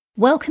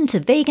Welcome to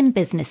Vegan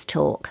Business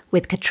Talk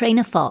with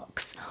Katrina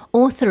Fox,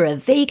 author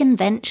of Vegan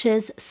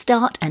Ventures,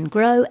 Start and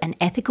Grow an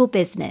Ethical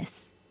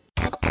Business.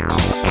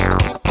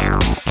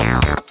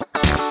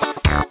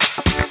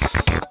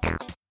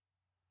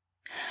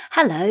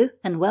 Hello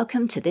and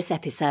welcome to this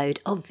episode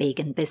of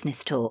Vegan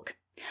Business Talk.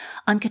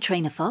 I'm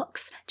Katrina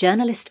Fox,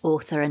 journalist,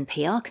 author and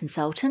PR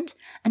consultant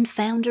and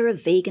founder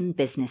of Vegan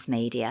Business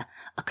Media,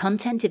 a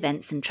content,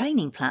 events and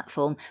training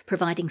platform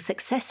providing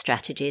success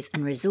strategies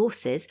and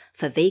resources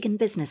for vegan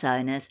business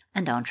owners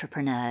and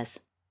entrepreneurs.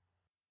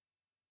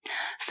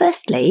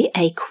 Firstly,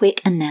 a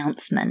quick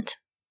announcement.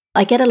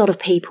 I get a lot of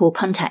people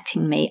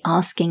contacting me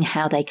asking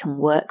how they can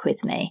work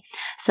with me.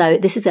 So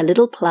this is a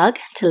little plug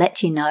to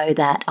let you know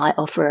that I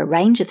offer a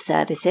range of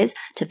services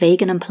to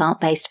vegan and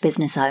plant-based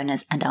business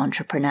owners and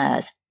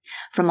entrepreneurs.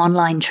 From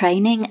online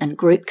training and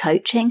group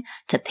coaching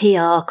to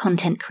PR,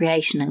 content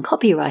creation and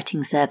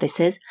copywriting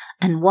services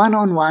and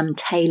one-on-one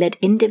tailored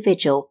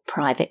individual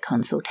private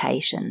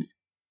consultations.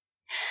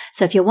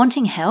 So if you're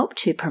wanting help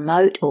to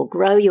promote or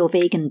grow your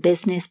vegan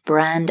business,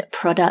 brand,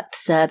 product,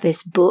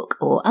 service, book,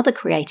 or other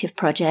creative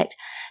project,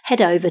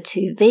 head over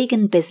to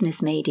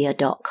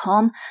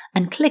veganbusinessmedia.com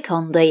and click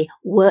on the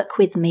Work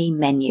With Me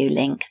menu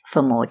link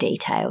for more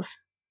details.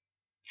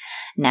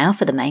 Now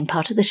for the main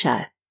part of the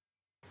show.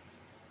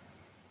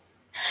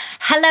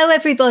 Hello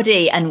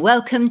everybody and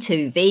welcome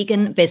to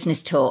Vegan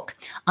Business Talk.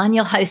 I'm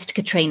your host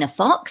Katrina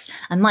Fox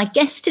and my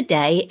guest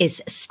today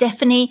is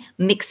Stephanie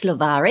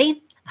Mixlovari.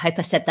 I hope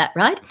I said that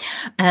right,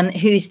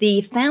 who's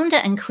the founder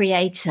and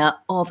creator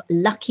of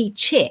Lucky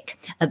Chick,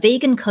 a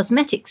vegan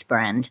cosmetics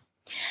brand.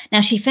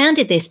 Now, she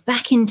founded this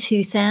back in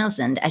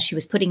 2000 as she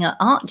was putting her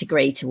art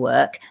degree to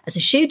work as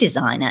a shoe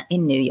designer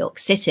in New York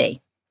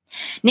City.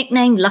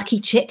 Nicknamed Lucky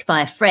Chick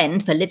by a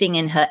friend for living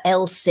in her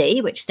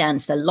LC, which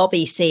stands for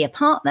Lobby C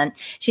apartment,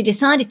 she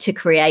decided to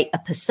create a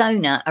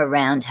persona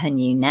around her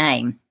new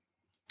name.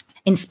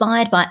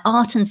 Inspired by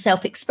art and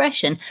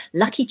self-expression,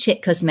 Lucky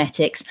Chick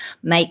Cosmetics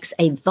makes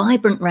a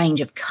vibrant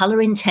range of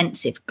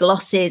color-intensive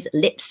glosses,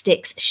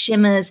 lipsticks,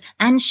 shimmers,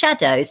 and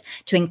shadows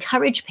to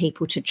encourage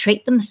people to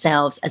treat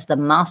themselves as the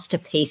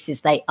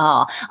masterpieces they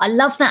are. I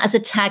love that as a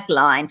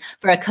tagline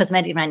for a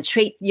cosmetic brand.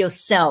 Treat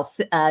yourself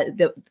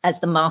as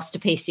the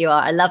masterpiece you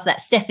are. I love that.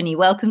 Stephanie,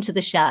 welcome to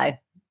the show.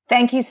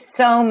 Thank you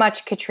so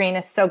much,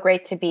 Katrina. So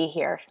great to be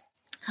here.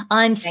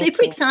 I'm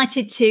super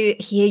excited to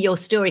hear your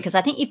story because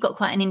I think you've got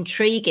quite an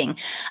intriguing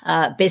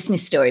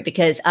business story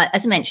because,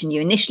 as I mentioned,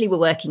 you initially were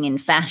working in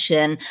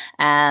fashion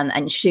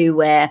and shoe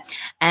wear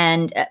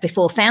and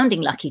before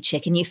founding Lucky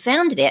Chick, and you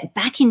founded it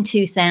back in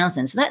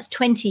 2000. So that's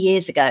 20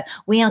 years ago.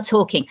 We are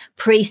talking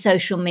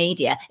pre-social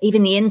media.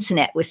 Even the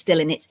internet was still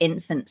in its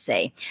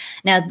infancy.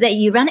 Now,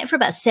 you ran it for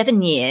about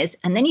 7 years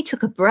and then you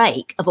took a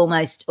break of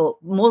almost or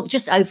more,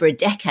 just over a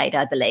decade,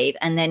 I believe,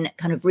 and then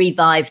kind of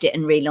revived it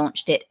and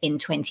relaunched it in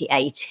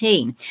 2018.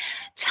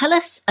 Tell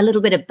us a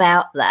little bit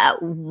about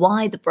that.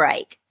 Why the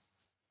break?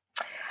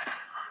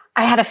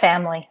 I had a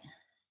family.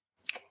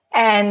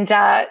 And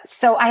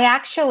so I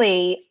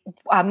actually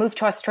moved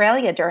to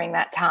Australia during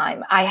that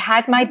time. I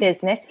had my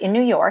business in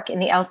New York in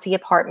the LC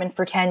apartment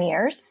for 10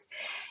 years.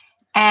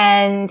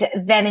 And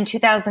then in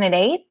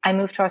 2008, I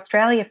moved to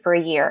Australia for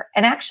a year.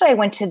 And actually, I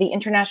went to the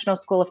International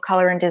School of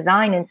Color and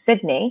Design in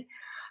Sydney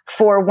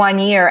for 1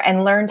 year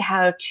and learned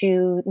how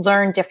to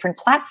learn different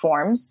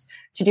platforms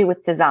to do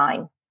with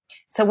design.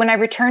 So when I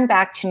returned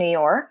back to New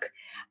York,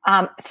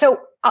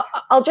 so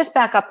I'll just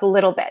back up a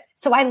little bit.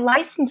 So I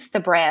licensed the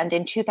brand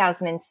in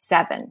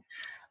 2007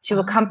 to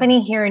a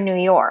company here in New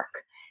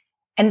York.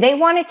 And they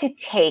wanted to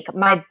take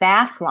my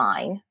bath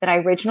line that I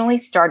originally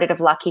started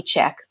of Lucky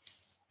Chick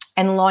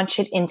and launch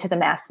it into the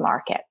mass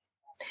market.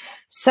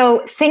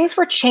 So things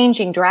were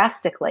changing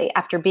drastically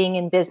after being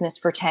in business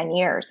for 10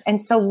 years.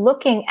 And so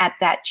looking at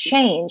that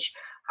change,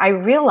 I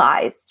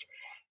realized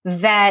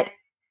that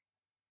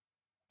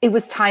it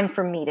was time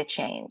for me to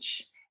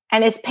change.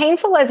 And as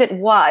painful as it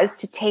was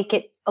to take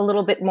it a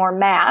little bit more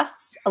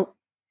mass,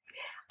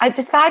 I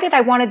decided I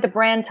wanted the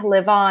brand to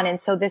live on.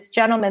 And so this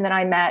gentleman that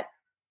I met,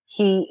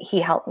 he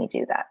helped me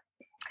do that.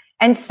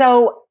 And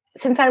so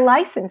since I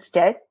licensed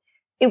it,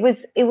 it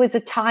was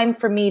a time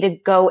for me to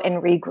go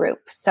and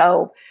regroup.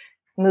 So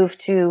moved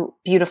to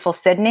beautiful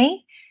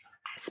Sydney,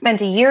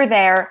 spent a year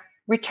there,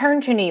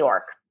 returned to New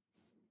York.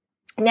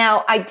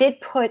 Now I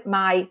did put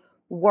my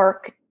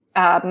work,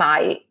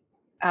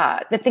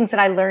 the things that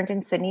I learned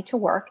in Sydney to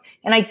work.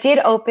 And I did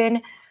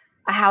open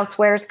a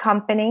housewares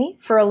company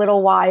for a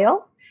little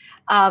while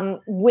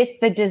with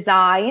the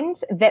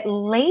designs that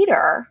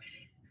later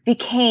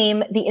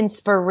became the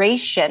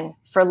inspiration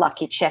for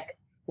Lucky Chick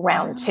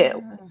Round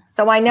 2.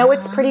 So I know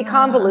it's pretty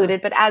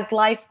convoluted, but as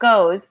life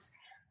goes,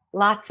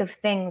 lots of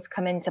things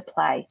come into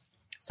play.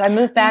 So I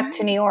moved back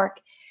to New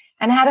York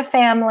and had a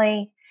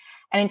family.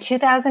 And in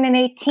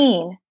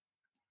 2018,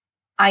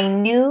 I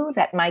knew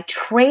that my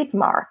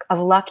trademark of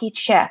Lucky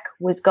Chick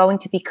was going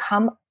to be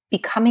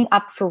coming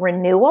up for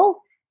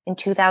renewal in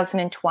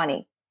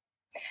 2020.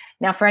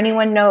 Now, for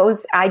anyone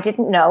knows, I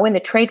didn't know, in the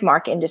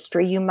trademark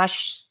industry, you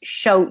must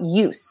show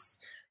use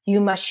You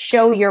must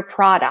show your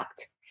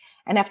product.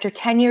 And after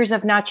 10 years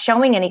of not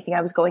showing anything,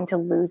 I was going to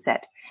lose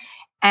it.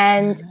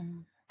 And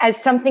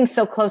as something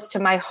so close to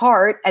my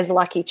heart as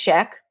Lucky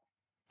Chick,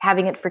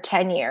 having it for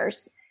 10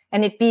 years,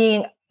 and it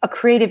being a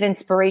creative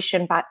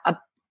inspiration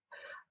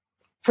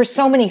for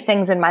so many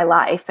things in my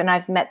life, and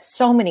I've met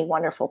so many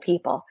wonderful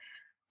people,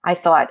 I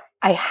thought,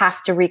 I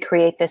have to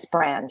recreate this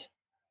brand.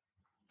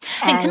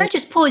 And can I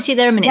just pause you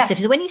there a minute?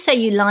 Yes. So when you say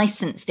you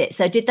licensed it,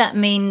 so did that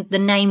mean the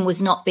name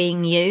was not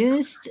being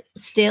used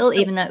still,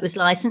 even though it was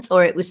licensed,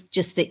 or it was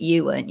just that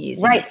you weren't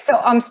using it? Right. So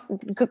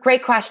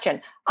great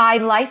question. I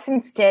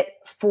licensed it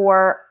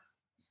for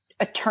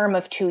a term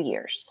of 2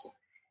 years.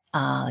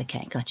 Oh,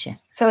 okay. Gotcha.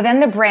 So then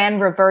the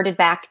brand reverted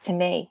back to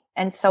me.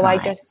 And so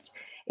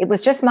it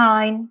was just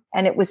mine,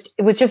 and it was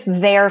just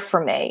there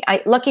for me.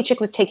 Lucky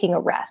Chick was taking a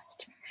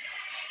rest.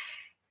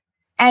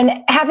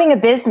 And having a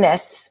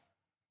business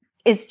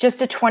is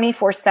just a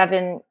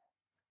 24/7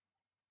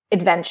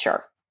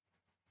 adventure.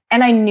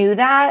 And I knew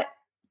that.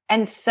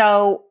 And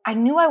so I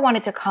knew I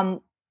wanted to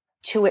come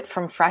to it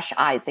from fresh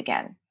eyes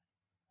again.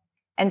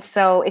 And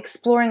so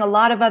exploring a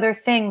lot of other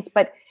things,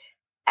 but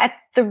at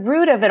the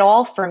root of it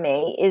all for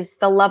me is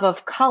the love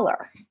of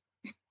color.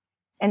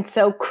 And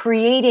so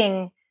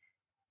creating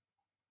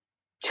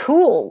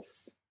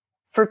tools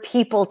for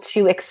people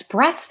to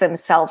express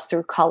themselves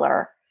through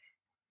color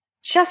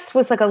just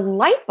was like a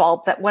light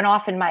bulb that went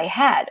off in my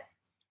head.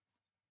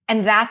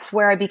 And that's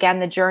where I began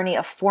the journey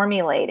of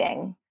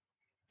formulating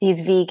these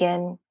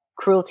vegan,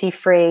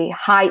 cruelty-free,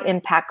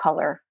 high-impact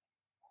color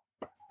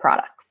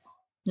products.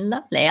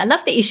 Lovely. I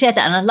love that you shared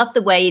that. And I love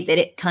the way that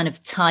it kind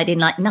of tied in,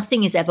 like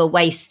nothing is ever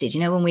wasted.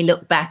 You know, when we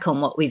look back on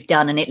what we've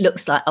done and it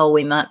looks like, oh,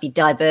 we might be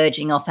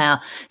diverging off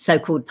our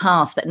so-called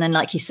past. But then,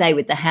 like you say,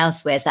 with the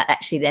housewares, that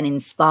actually then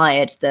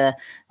inspired the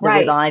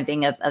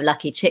reviving of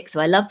Lucky Chick. So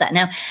I love that.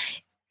 Now,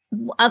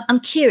 I'm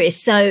curious.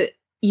 So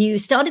you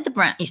started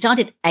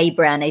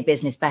a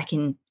business back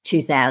in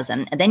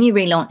 2000, and then you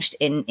relaunched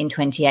in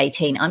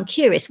 2018. I'm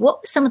curious, what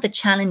were some of the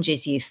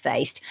challenges you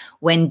faced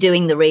when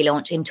doing the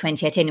relaunch in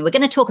 2018? And we're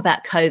going to talk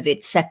about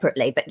COVID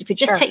separately, but if we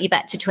just take you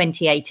back to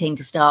 2018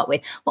 to start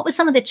with, what were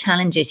some of the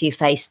challenges you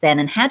faced then,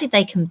 and how did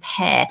they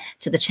compare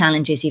to the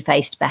challenges you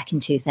faced back in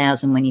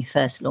 2000 when you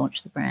first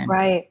launched the brand?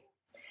 Right.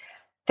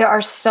 There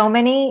are so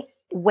many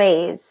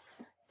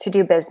ways to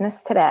do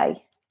business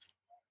today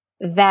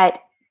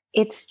that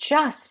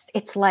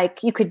it's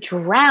like you could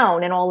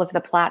drown in all of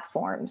the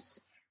platforms,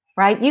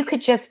 right? You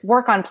could just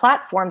work on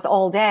platforms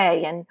all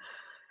day and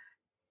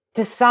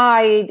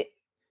decide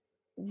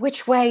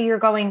which way you're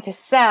going to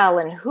sell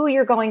and who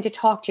you're going to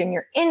talk to. And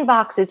your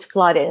inbox is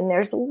flooded, and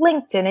there's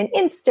LinkedIn and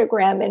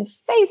Instagram and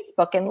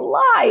Facebook and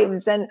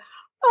lives and,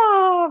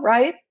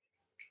 right?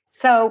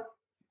 So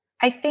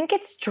I think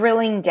it's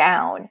drilling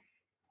down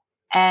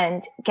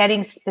and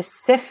getting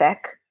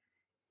specific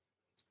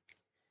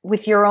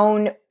with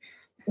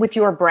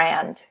your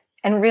brand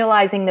and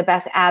realizing the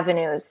best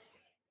avenues.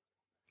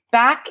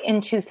 Back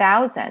in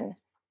 2000,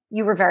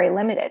 you were very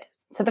limited.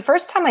 So the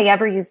first time I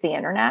ever used the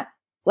internet,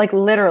 like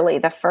literally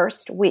the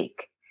first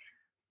week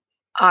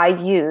I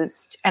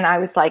used, and I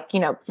was like,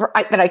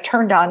 that I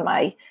turned on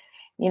my,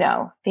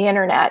 the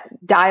internet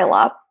dial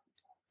up,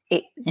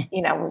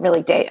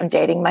 I'm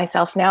dating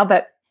myself now,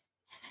 but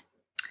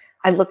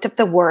I looked up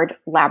the word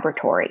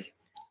laboratory,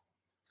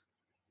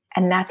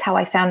 and that's how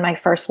I found my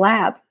first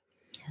lab.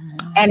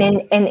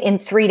 And in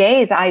 3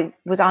 days, I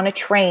was on a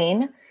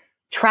train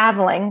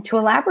traveling to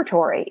a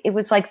laboratory. It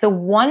was like the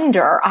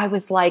wonder. I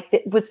was like,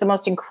 it was the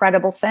most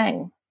incredible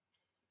thing.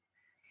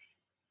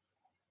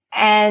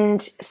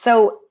 And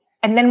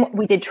then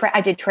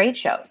I did trade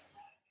shows.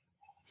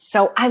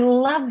 So I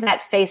love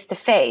that face to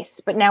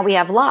face, but now we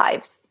have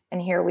lives,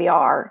 and here we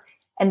are.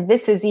 And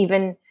this is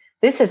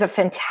a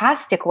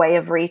fantastic way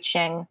of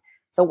reaching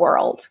the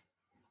world.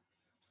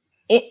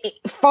 It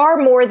far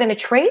more than a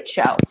trade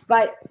show,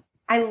 but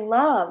I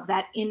love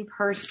that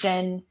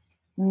in-person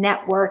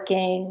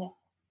networking.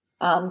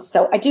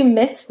 So I do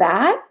miss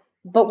that,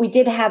 but we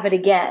did have it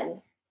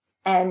again.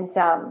 And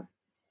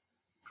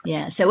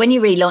yeah. So when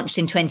you relaunched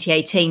in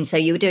 2018, so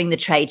you were doing the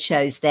trade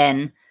shows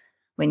then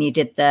when you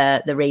did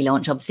the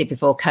relaunch, obviously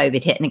before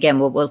COVID hit. And again,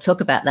 we'll talk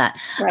about that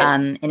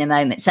in a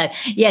moment. So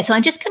yeah, so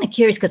I'm just kind of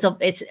curious because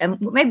it's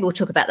maybe we'll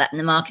talk about that in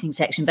the marketing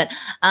section. But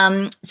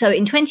so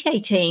in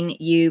 2018,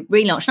 you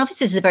relaunched. And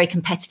obviously, this is a very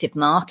competitive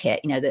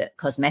market, the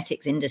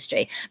cosmetics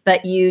industry.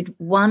 But you'd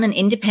won an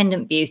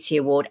Independent Beauty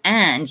Award,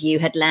 and you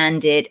had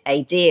landed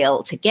a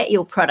deal to get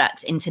your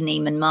products into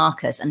Neiman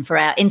Marcus. And for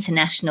our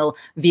international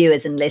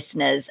viewers and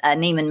listeners,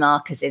 Neiman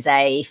Marcus is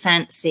a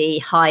fancy,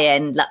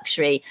 high-end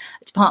luxury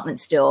department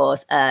store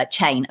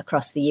chain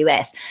across the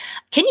US.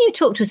 Can you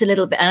talk to us a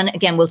little bit? And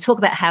again, we'll talk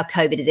about how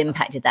COVID has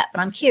impacted that.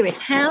 But I'm curious,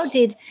 how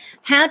did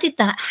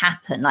that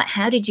happen? Like,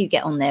 how did you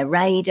get on their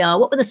radar?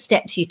 What were the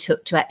steps you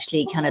took to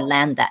actually kind of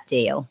land that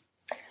deal?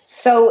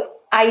 So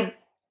I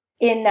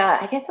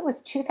guess it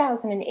was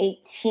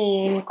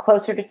 2018,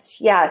 closer to,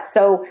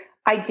 so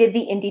I did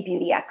the Indie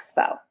Beauty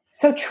Expo.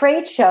 So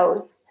trade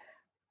shows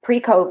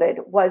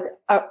pre-COVID was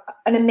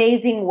an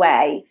amazing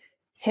way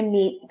to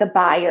meet the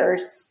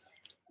buyers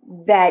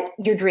that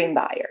your dream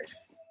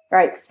buyers,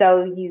 right?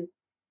 So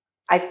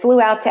I flew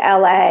out to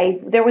LA.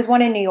 There was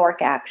one in New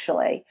York,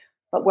 actually,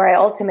 but where I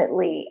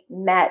ultimately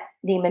met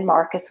Neiman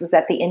Marcus was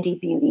at the Indie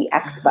Beauty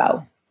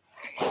Expo.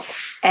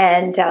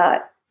 And,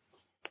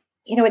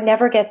 it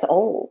never gets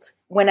old.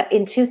 When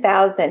in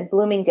 2000,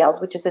 Bloomingdale's,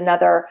 which is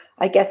another,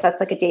 I guess that's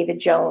like a David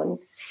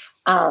Jones,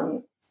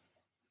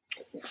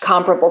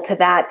 comparable to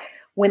that,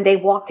 when they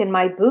walked in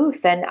my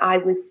booth and I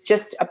was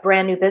just a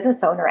brand new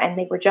business owner and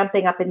they were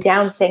jumping up and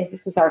down saying,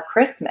 "This is our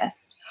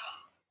Christmas."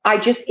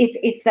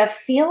 It's that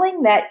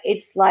feeling that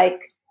it's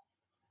like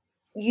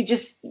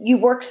you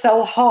work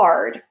so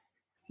hard.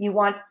 You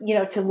want,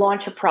 to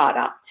launch a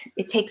product.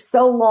 It takes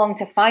so long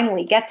to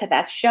finally get to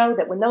that show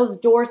that when those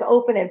doors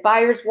open and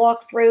buyers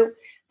walk through,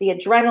 the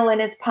adrenaline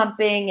is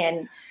pumping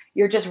and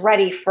you're just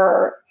ready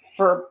for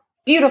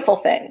beautiful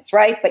things,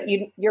 right? But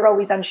you're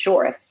always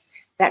unsure if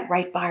that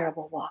right buyer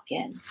will walk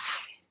in.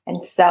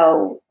 And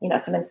so,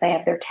 sometimes they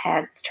have their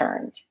tags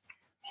turned.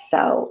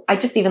 So I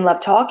just even love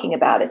talking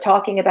about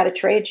a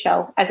trade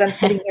show as I'm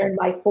sitting here in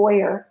my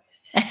foyer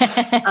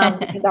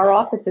because our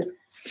office is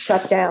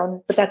shut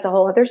down, but that's a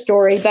whole other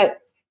story. But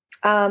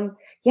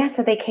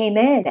so they came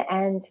in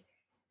and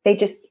they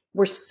just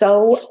were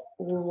so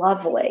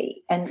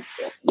lovely. And,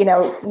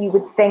 you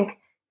would think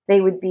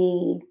they would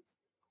be,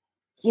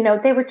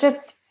 they were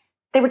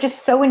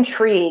just so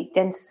intrigued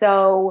and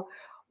so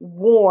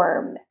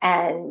warm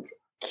and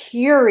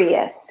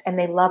curious, and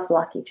they loved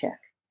Lucky Chick.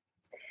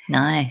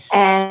 Nice.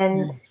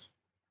 And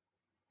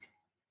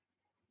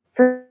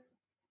for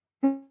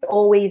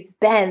always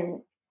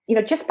been,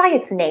 just by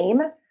its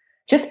name,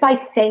 just by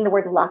saying the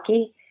word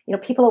lucky,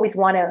 people always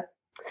want to,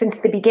 since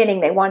the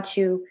beginning, they want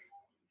to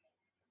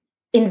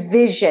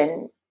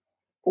envision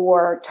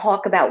or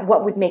talk about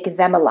what would make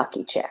them a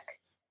lucky chick.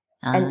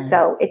 And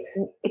so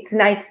it's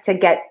nice to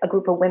get a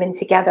group of women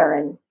together,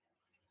 and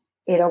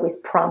it always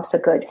prompts a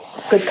good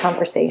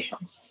conversation.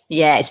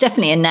 Yeah, it's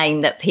definitely a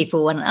name that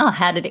people want. Oh,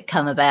 how did it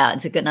come about?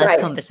 It's a good, nice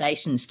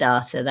conversation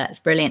starter. That's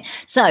brilliant.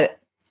 So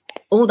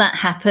all that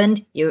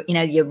happened. Your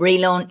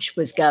relaunch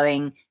was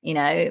going,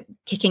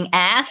 kicking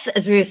ass,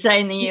 as we were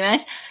saying in the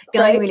US,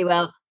 going really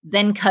well.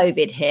 Then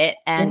COVID hit,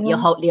 and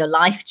your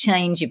life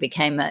changed. You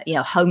became you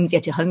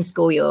had to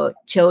homeschool your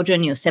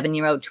children, your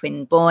 7-year-old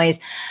twin boys.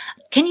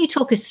 Can you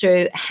talk us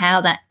through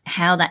how that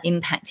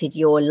impacted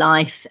your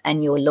life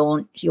and your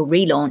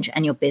relaunch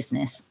and your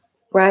business?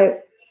 Right.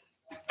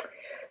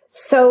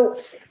 So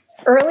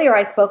earlier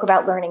I spoke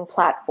about learning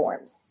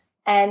platforms,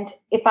 and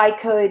if I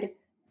could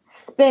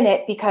spin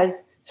it,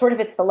 because sort of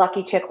it's the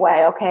Lucky Chick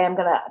way. Okay,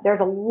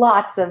 there's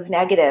lots of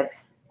negative,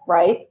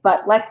 right?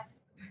 But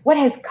what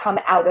has come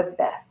out of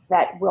this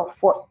that will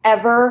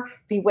forever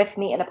be with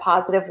me in a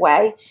positive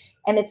way?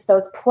 And it's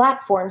those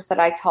platforms that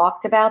I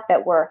talked about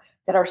that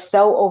are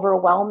so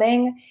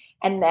overwhelming,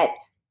 and that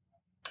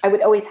I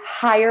would always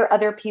hire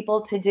other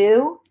people to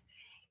do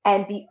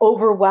and be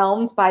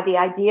overwhelmed by the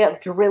idea of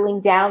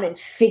drilling down and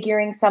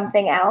figuring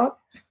something out.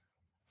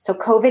 So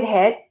COVID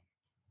hit.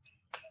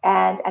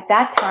 And at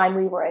that time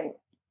we were in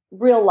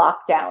real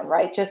lockdown,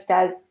 right? Just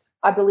as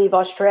I believe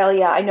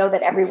Australia, I know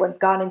that everyone's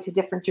gone into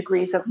different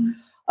degrees of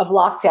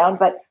lockdown,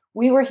 but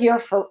we were here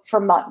for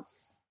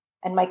months,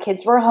 and my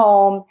kids were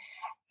home,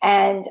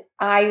 and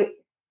I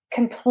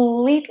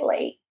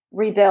completely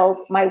rebuild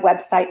my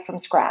website from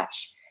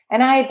scratch.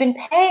 And I had been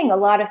paying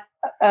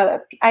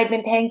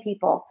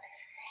people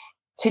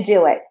to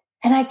do it.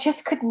 And I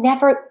just could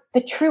never,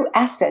 the true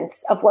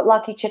essence of what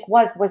Lucky Chick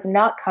was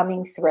not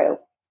coming through.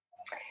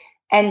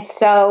 And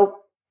so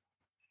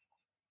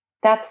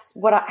that's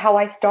how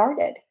I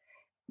started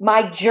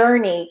my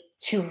journey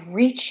to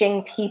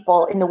reaching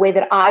people in the way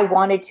that I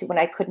wanted to when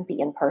I couldn't be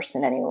in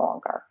person any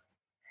longer.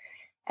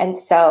 And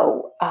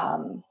so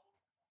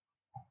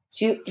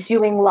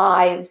doing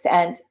lives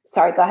and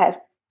sorry, go ahead.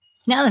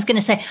 No, I was going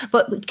to say,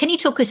 but can you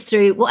talk us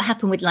through what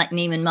happened with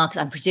Neiman Marcus?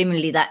 And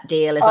presumably that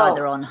deal is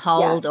either on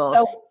hold or.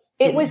 So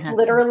it was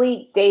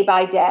literally day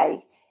by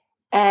day,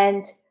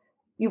 and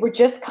you were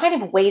just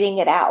kind of waiting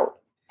it out.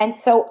 And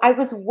so I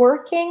was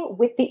working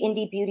with the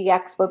Indie Beauty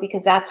Expo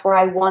because that's where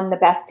I won the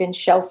Best in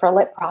Show for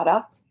Lip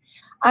Product.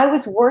 I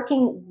was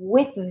working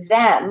with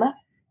them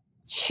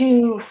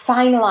to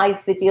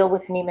finalize the deal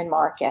with Neiman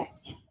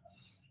Marcus.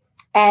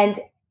 And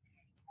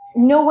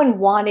no one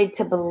wanted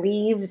to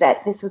believe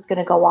that this was going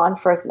to go on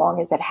for as long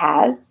as it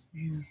has.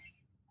 Mm.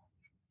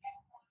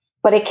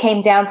 But it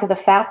came down to the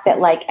fact that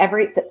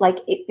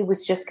it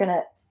was just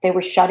they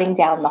were shutting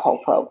down the whole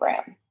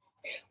program.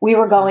 We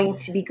were going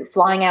to be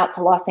flying out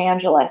to Los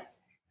Angeles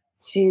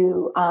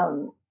to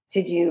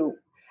do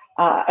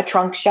a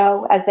trunk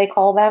show, as they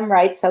call them,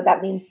 right? So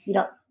that means,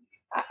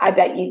 I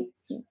bet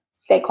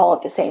they call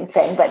it the same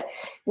thing, but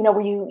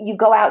where you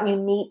go out and you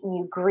meet and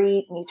you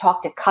greet and you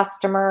talk to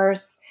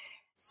customers.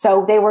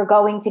 So they were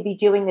going to be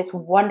doing this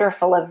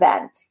wonderful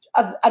event,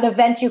 an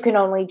event you can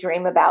only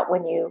dream about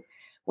when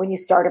you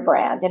start a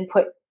brand and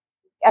put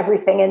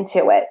everything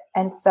into it.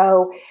 And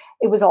so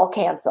it was all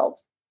canceled.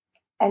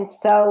 And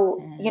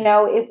so,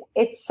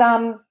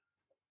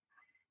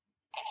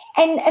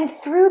 And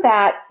through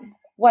that,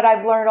 what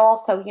I've learned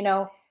also,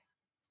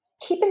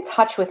 keep in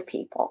touch with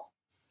people.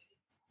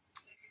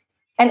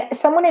 And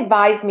someone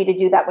advised me to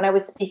do that when I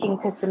was speaking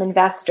to some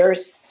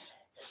investors.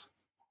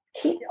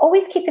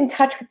 Always keep in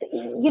touch with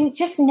you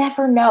just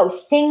never know.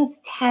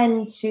 Things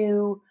tend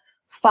to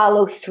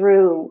follow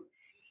through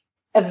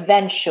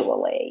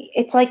eventually.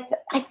 It's like,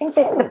 I think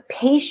that the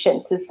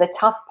patience is the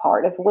tough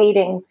part of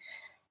waiting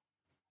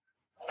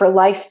for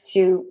life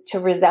to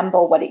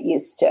resemble what it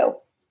used to.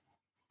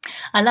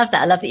 I love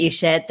that. I love that you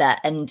shared that.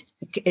 And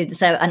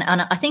so, and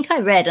I think I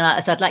read,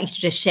 so I'd like you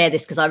to just share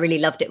this because I really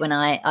loved it when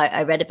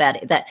I read about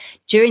it, that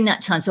during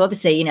that time, so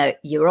obviously,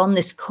 you were on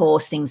this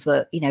course, things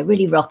were,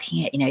 really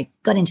rocking it,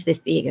 got into this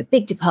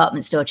big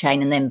department store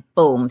chain, and then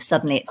boom,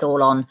 suddenly it's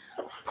all on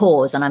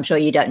pause. And I'm sure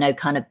you don't know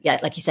kind of,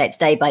 like you say, it's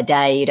day by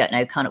day. You don't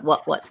know kind of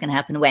what's going to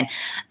happen when.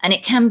 And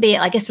it can be,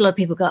 I guess a lot of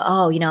people go,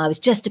 oh, I was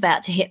just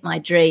about to hit my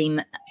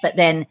dream, but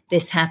then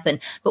this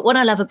happened. But what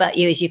I love about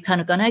you is you've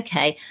kind of gone,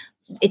 okay,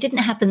 it didn't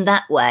happen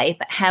that way,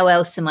 but how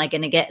else am I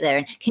going to get there?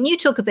 And can you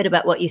talk a bit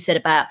about what you said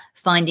about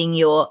finding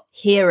your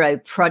hero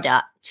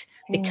product,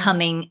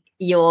 becoming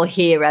your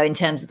hero in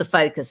terms of the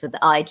focus with the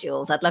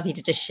iJewels? I'd love you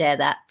to just share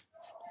that,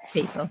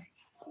 people.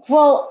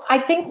 Well, I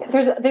think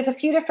there's a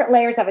few different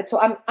layers of it.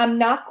 So I'm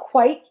not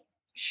quite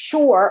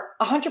sure,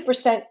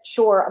 100%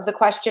 sure of the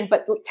question,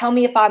 but tell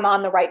me if I'm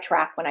on the right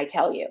track when I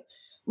tell you.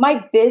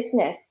 My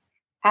business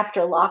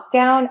after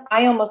lockdown,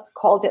 I almost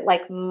called it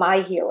like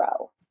my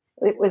hero.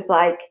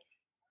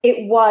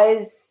 It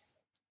was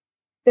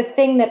the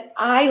thing that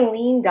I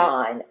leaned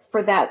on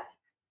for that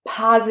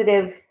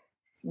positive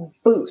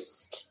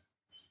boost,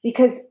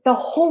 because the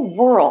whole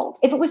world,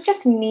 if it was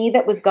just me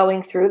that was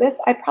going through this,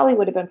 I probably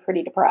would have been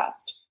pretty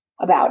depressed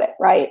about it,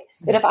 right?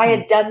 That if I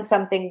had done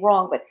something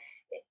wrong, but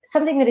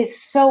something that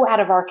is so out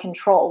of our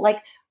control,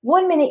 like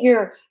one minute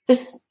you're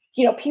this,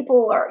 you're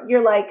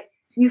like,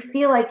 you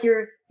feel like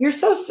you're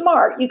so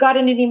smart. You got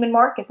into Neiman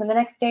Marcus, and the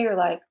next day you're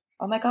like,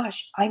 oh my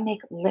gosh, I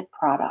make lip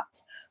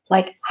product.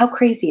 Like, how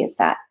crazy is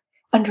that?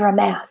 Under a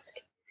mask.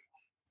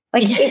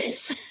 Like,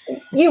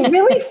 you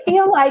really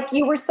feel like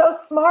you were so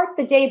smart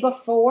the day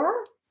before.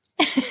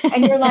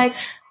 And you're like,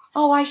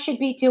 oh, I should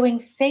be doing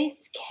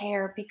face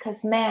care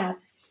because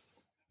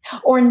masks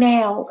or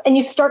nails. And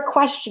you start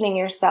questioning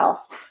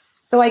yourself.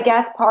 So I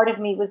guess part of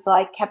me was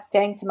like, kept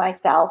saying to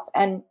myself,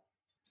 and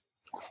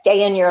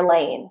stay in your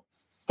lane,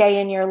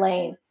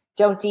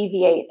 don't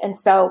deviate. And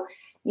so,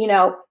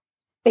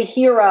 the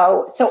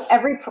hero, so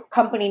every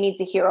company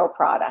needs a hero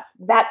product,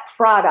 that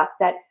product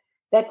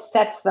that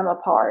sets them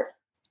apart.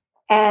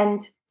 And,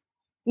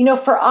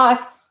 for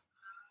us,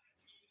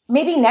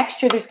 maybe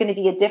next year there's going to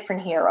be a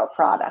different hero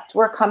product.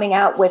 We're coming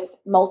out with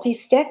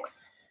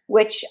multi-sticks,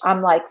 which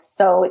I'm like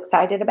so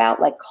excited about,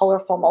 like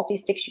colorful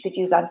multi-sticks you could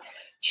use on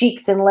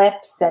cheeks and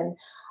lips. And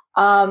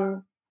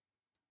my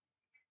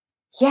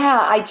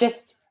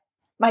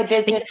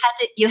business.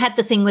 You had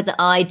the thing with the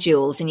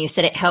iJewels, and you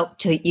said it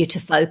helped you to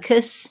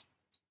focus.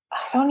 I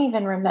don't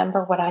even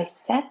remember what I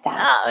said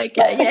that. Oh,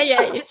 okay.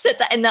 Yeah. You said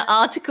that in the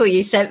article.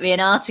 You sent me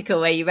an article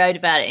where you wrote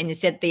about it, and you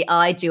said the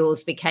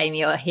iJewels became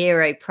your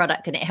hero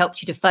product, and it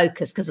helped you to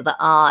focus because of the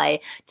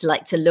eye,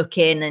 to look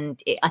in, and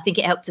I think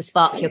it helped to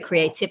spark your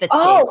creativity.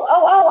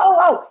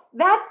 Oh.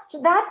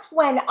 That's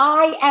when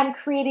I am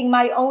creating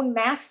my own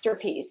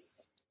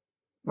masterpiece.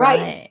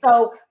 Right.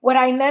 So what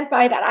I meant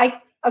by that,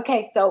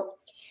 so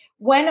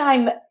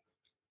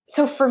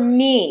for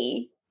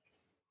me,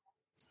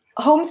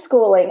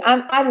 homeschooling,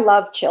 I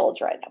love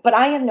children, but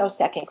I am no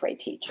second grade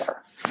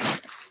teacher.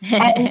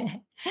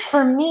 And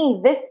for me,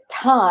 this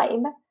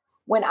time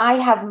when I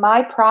have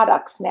my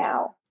products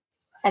now,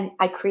 and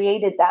I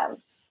created them,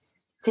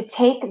 to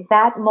take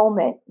that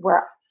moment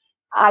where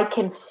I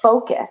can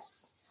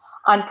focus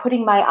on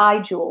putting my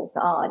iJewels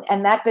on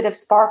and that bit of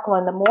sparkle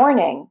in the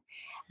morning,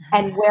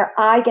 and where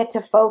I get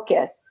to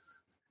focus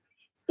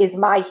is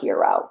my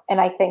hero.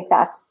 And I think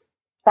that's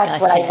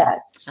gotcha. What I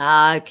meant.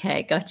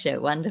 Okay, gotcha.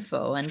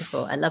 Wonderful.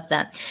 I love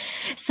that.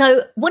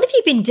 So what have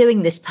you been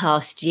doing this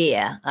past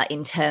year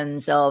in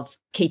terms of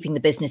keeping the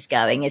business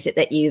going? Is it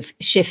that you've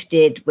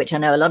shifted, which I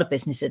know a lot of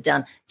businesses have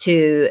done,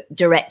 to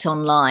direct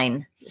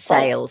online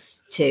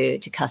sales to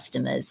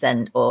customers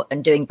and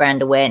doing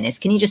brand awareness?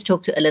 Can you just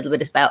talk a little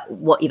bit about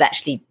what you've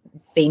actually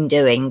been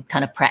doing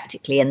kind of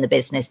practically in the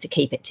business to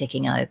keep it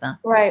ticking over?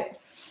 Right.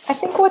 I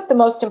think what the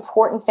most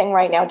important thing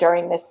right now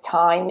during this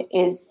time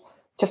is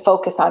to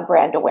focus on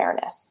brand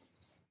awareness.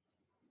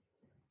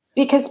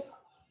 Because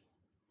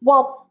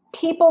while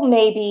people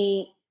may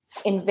be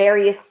in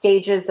various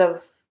stages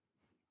of,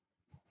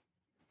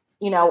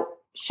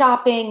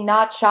 shopping,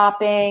 not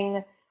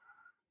shopping,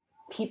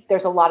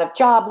 there's a lot of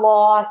job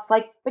loss,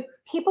 but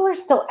people are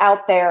still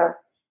out there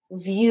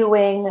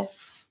viewing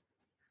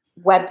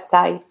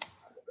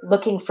websites,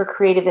 looking for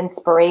creative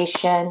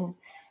inspiration.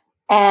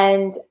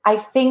 And I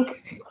think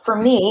for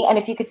me, and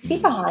if you could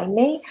see behind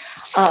me,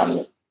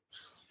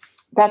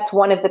 that's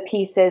one of the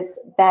pieces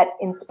that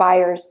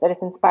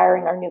is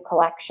inspiring our new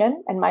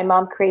collection. And my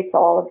mom creates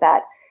all of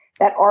that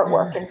that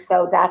artwork. And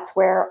so that's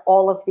where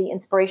all of the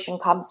inspiration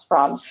comes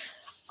from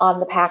on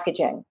the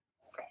packaging.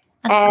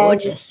 That's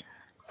gorgeous.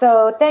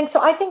 So thanks.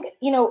 So I think,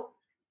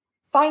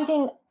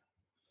 finding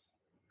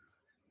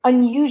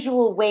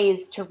unusual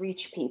ways to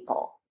reach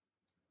people,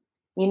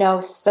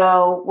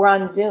 so we're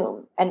on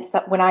Zoom. And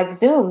so when I've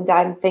Zoomed,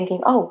 I'm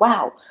thinking, oh,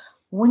 wow,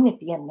 wouldn't it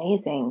be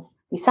amazing?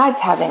 Besides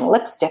having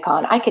lipstick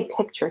on, I could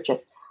picture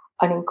just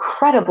an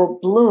incredible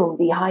bloom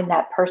behind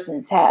that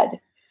person's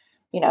head,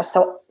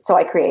 so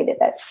I created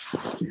it.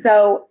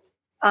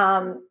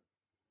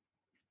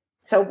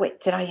 So wait,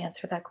 did I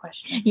answer that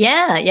question?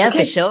 Yeah, okay.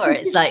 For sure.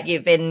 It's like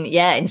you've been,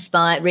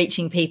 inspired,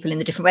 reaching people in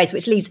the different ways,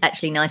 which leads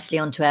actually nicely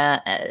onto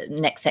our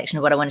next section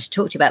of what I wanted to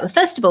talk to you about. But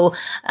first of all,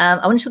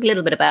 I want to talk a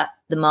little bit about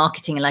the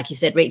marketing and, like you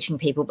said, reaching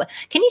people. But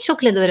can you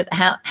talk a little bit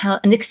about how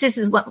and this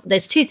is what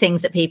there's two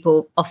things that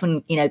people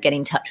often, get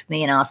in touch with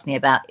me and ask me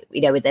about,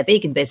 with their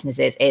vegan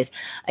businesses is,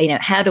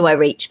 how do I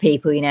reach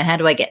people? How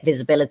do I get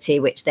visibility,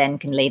 which then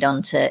can lead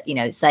on to,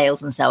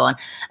 sales and so on.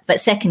 But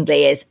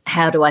secondly is,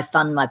 how do I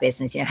fund my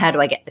business? How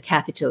do I get the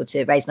capital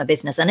to raise my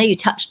business? I know you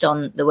touched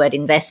on the word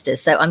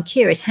investors. So I'm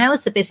curious, how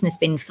has the business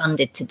been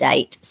funded to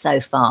date so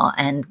far?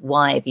 And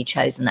why have you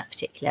chosen that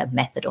particular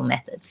method or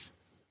methods?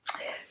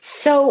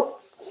 So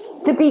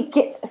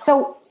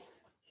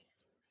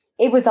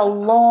it was a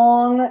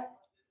long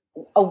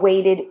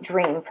awaited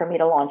dream for me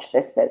to launch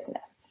this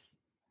business.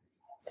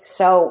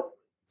 So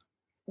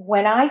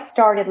when I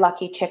started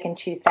Lucky Chick in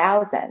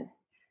 2000,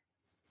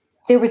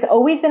 there was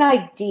always an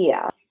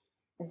idea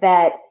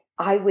that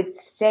I would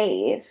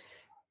save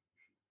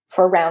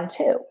for round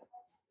two.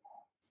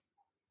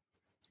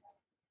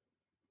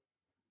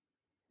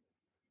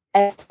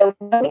 And so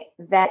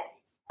that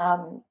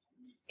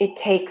it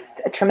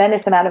takes a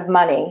tremendous amount of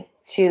money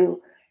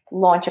to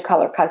launch a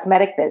color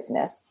cosmetic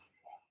business.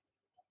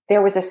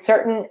 There was a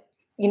certain,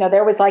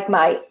 there was like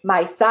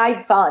my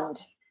side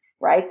fund,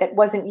 right? That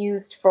wasn't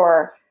used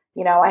for,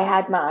 I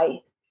had my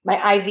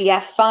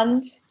IVF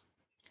fund.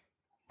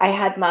 I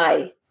had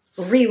my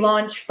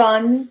relaunch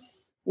fund.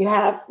 You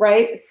have,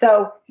 right?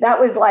 So that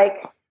was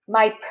like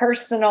my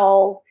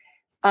personal,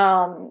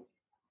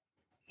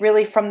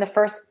 really from the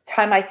first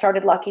time I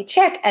started Lucky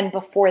Chick. And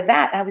before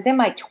that, I was in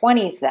my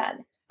 20s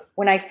then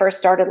when I first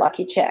started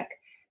Lucky Chick.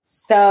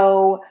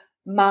 So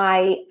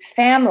my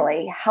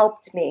family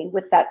helped me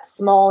with that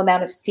small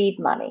amount of seed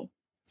money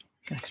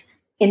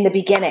in the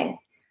beginning.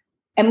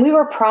 And we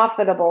were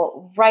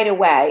profitable right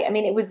away. I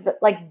mean, it was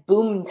like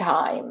boom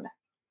time.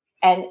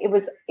 And it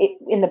was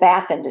in the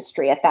bath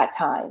industry at that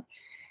time.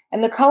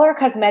 And the color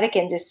cosmetic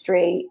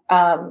industry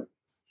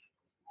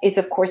is,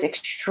 of course,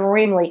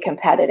 extremely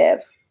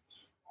competitive.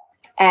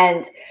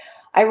 And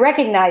I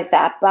recognize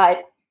that,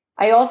 but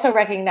I also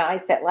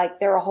recognize that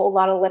there are a whole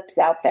lot of lips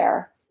out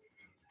there.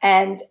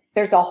 And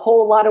there's a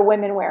whole lot of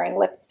women wearing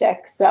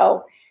lipstick.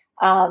 So,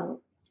 so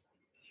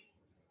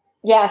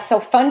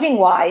funding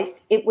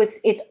wise,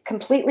 it's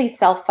completely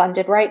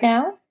self-funded right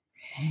now.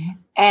 Mm-hmm.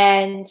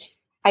 And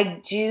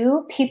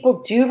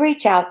people do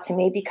reach out to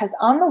me because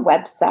on the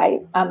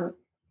website, I'm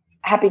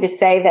happy to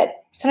say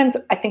that sometimes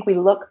I think we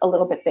look a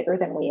little bit bigger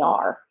than we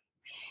are.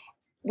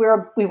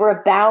 We were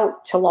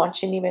about to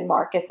launch in Neiman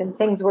Marcus and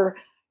things were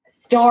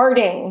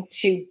starting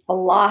to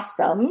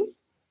blossom.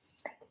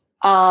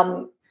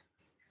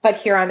 But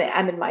here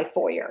I'm in my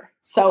foyer.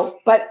 So,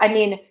 but I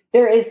mean,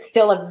 there is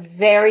still a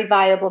very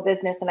viable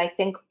business. And I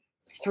think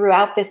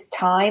throughout this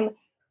time,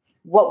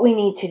 what we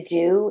need to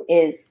do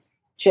is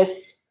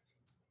just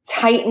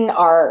tighten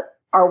our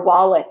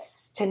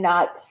wallets to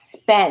not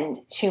spend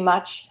too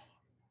much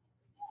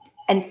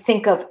and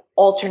think of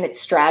alternate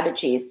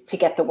strategies to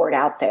get the word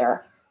out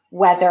there.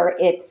 Whether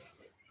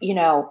it's,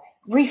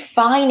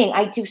 refining.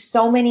 I do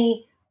so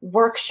many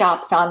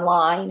workshops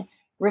online,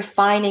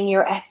 refining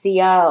your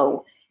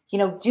SEO.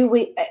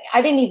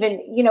 I didn't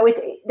even,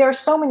 there are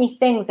so many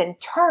things and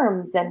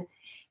terms, and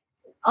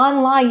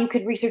online you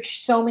could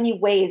research so many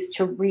ways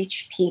to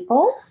reach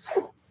people.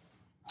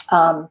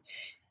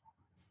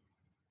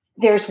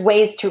 There's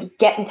ways to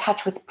get in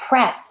touch with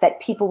press that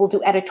people will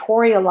do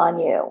editorial on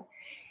you,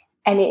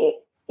 and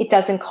it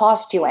doesn't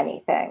cost you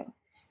anything.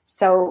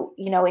 So,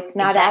 it's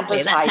not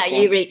advertising. That's how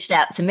you reached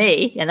out to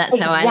me. And that's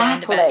how I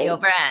learned about your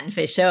brand,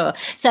 for sure.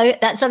 So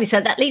that's obviously,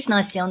 that leads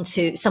nicely on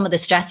to some of the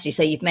strategies.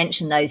 So you've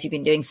mentioned those, you've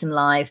been doing some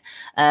live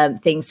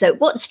things. So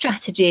what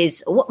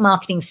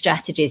marketing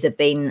strategies have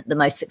been the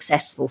most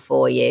successful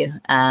for you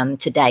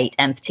to date,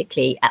 and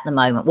particularly at the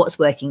moment? What's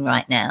working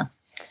right now?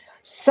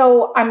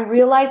 So I'm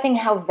realizing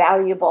how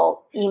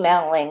valuable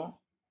emailing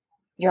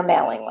your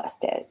mailing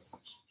list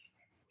is.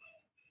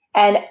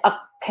 And a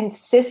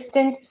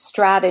consistent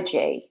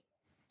strategy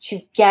to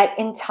get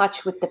in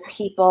touch with the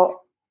people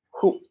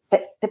who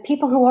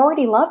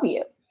already love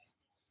you.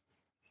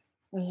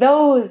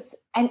 Those,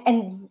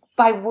 and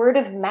by word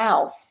of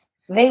mouth,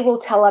 they will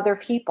tell other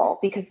people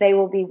because they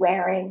will be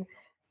wearing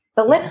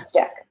the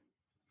lipstick.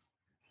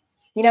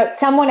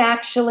 Someone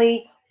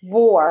actually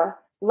wore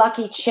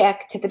Lucky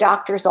Chick to the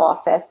doctor's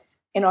office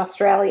in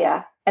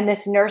Australia. And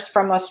this nurse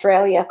from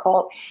Australia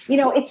called,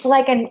 it's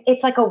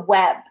like a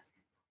web.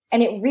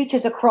 and it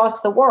reaches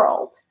across the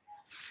world,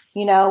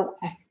 you know,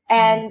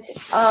 and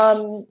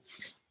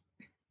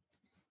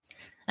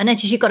I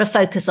noticed you've got to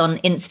focus on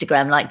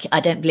Instagram. Like, I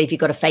don't believe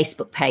you've got a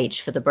Facebook page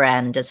for the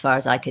brand as far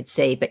as I could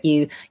see, but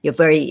you're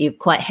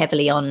quite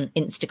heavily on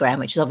Instagram,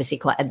 which is obviously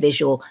quite a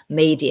visual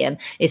medium.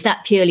 Is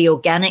that purely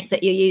organic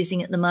that you're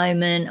using at the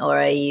moment, or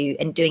are you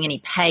doing any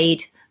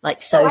paid, like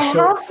social? So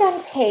I have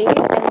done paid,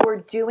 and we're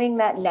doing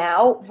that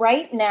now.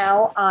 Right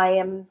now, I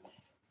am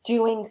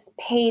doing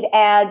paid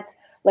ads,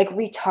 like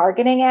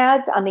retargeting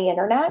ads on the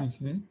internet.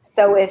 Mm-hmm.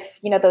 So if,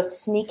 you know, those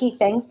sneaky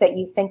things that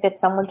you think that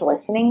someone's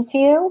listening to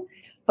you,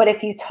 but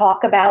if you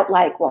talk about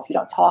like, well, if you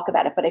don't talk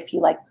about it, but if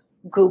you like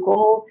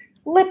Google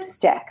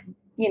lipstick,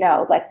 you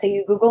know, let's say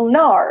you Google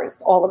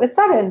NARS, all of a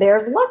sudden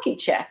there's Lucky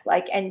Chick,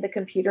 like, and the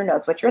computer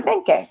knows what you're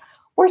thinking.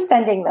 We're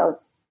sending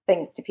those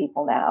things to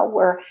people now.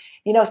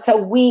 So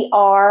we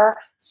are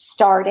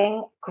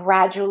starting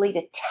gradually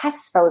to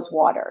test those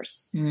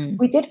waters.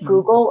 We did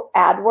Google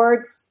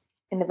AdWords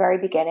in the very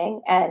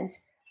beginning, and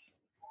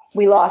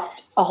we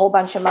lost a whole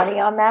bunch of money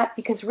on that,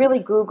 because really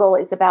Google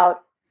is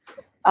about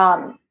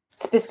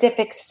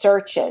specific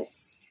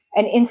searches,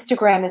 and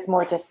Instagram is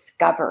more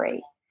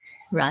discovery.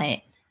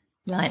 Right.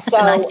 That's a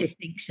nice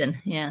distinction.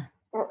 Yeah.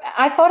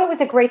 I thought it was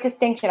a great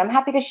distinction. I'm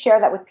happy to share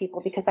that with people,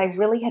 because I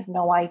really had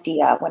no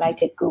idea when I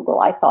did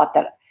Google. I thought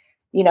that,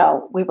 you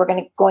know, we were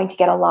going to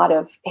get a lot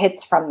of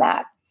hits from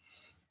that.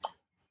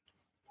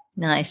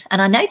 Nice.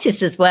 And I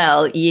noticed as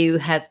well, you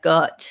have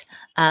got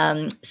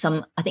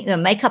some, I think,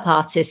 makeup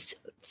artists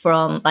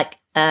from like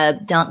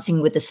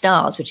Dancing with the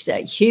Stars, which is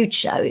a huge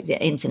show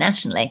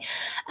internationally.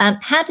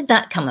 How did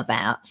that come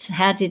about?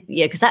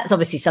 Because that's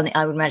obviously something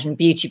I would imagine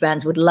beauty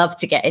brands would love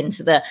to get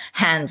into the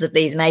hands of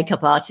these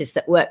makeup artists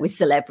that work with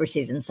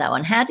celebrities and so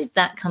on. How did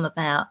that come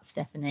about,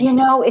 Stephanie? You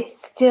know, it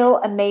still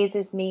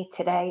amazes me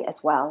today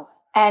as well.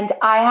 And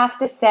I have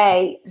to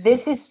say,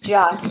 this is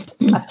just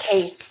a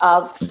case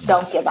of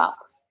don't give up,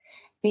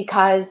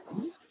 because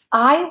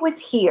I was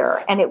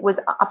here and it was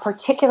a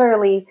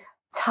particularly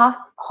tough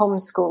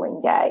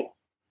homeschooling day.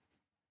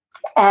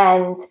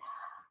 And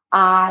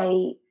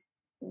I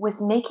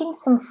was making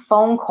some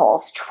phone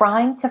calls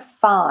trying to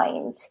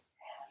find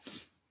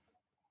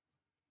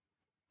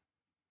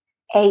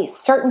a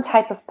certain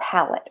type of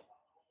palette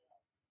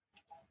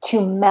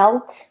to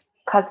melt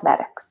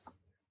cosmetics.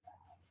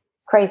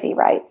 Crazy,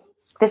 right?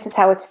 This is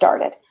how it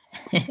started.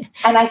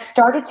 And I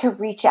started to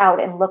reach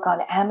out and look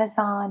on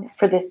Amazon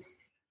for this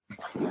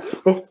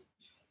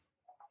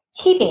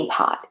heating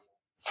pot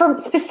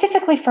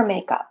specifically for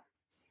makeup.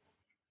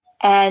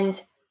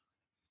 And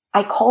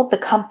I called the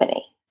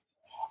company,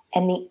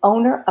 and the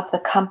owner of the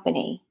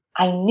company,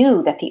 I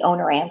knew that the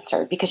owner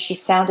answered, because she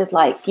sounded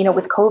like, you know,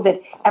 with COVID,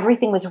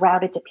 everything was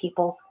routed to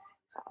people's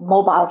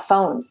mobile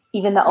phones,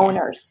 even the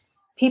owners.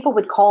 People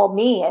would call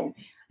me and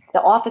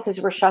the offices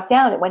were shut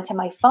down. It went to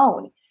my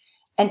phone.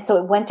 And so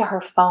it went to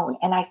her phone,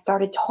 and I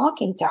started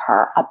talking to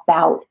her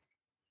about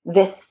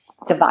this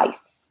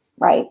device,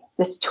 right?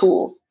 This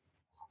tool.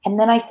 And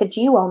then I said,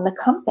 do you own the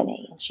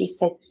company? And she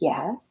said,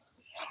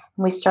 yes.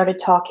 And we started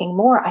talking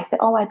more. I said,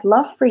 oh, I'd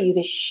love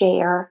to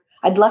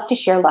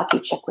share Lucky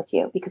Chick with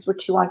you, because we're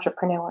two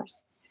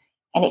entrepreneurs.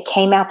 And it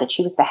came out that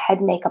she was the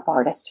head makeup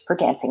artist for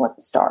Dancing with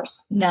the Stars.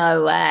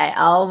 No way.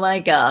 Oh my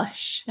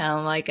gosh.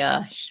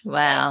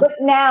 Wow. But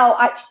now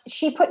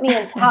she put me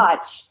in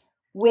touch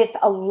with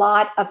a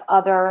lot of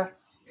other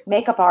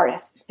makeup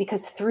artists,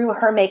 because through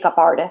her makeup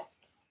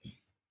artists,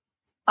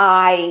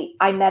 I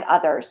met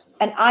others,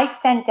 and I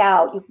sent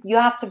out, you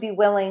have to be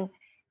willing.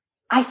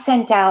 I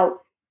sent out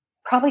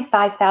probably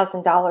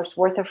 $5,000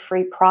 worth of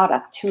free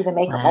product to the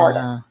makeup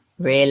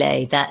artists.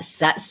 Really? That's,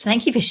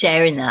 thank you for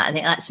sharing that. I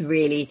think that's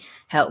really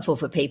helpful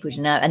for people to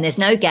know. And there's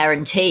no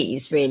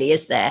guarantees really,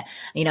 is there?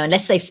 You know,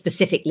 unless they've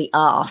specifically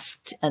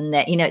asked, and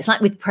that, you know, it's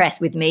like with press,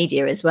 with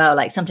media as well.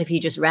 Like sometimes if you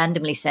just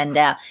randomly send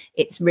out,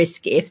 it's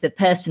risky. If the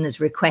person has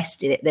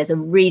requested it, there's a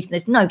reason,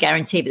 there's no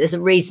guarantee, but there's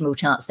a reasonable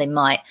chance they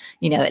might,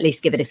 you know, at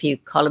least give it a few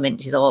column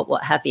inches or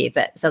what have you.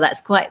 But so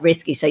that's quite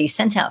risky. So you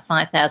sent out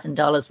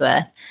 $5,000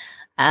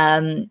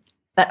 worth.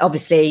 But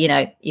obviously, you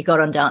know, you got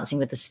on Dancing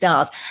with the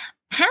Stars.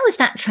 How is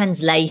that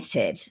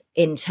translated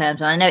in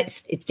terms of, I know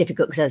it's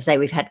difficult because, as I say,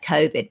 we've had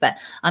COVID, but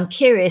I'm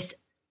curious,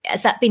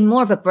 has that been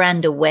more of a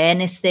brand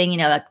awareness thing, you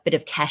know, a bit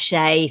of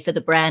cachet for the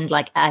brand,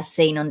 like as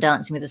seen on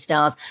Dancing with the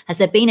Stars? Has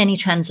there been any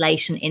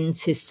translation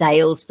into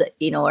sales that,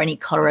 you know, or any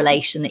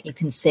correlation that you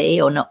can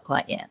see, or not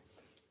quite yet?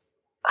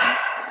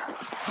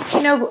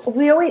 You know,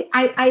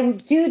 I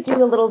do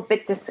a little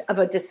bit of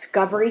a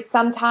discovery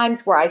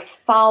sometimes, where I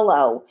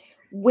follow,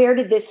 where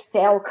did this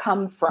sale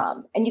come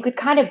from? And you could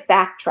kind of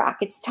backtrack.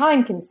 It's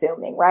time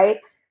consuming, right?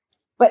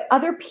 But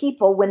other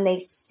people, when they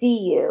see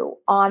you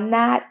on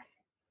that,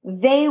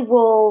 they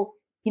will,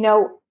 you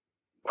know,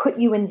 put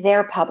you in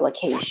their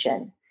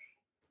publication.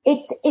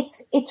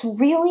 It's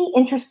really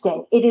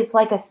interesting. It is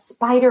like a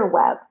spider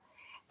web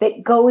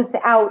that goes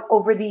out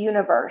over the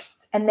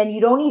universe. And then you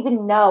don't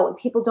even know, and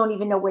people don't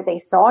even know where they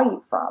saw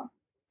you from.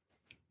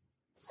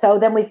 So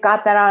then we've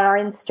got that on our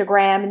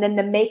Instagram, and then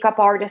the makeup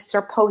artists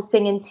are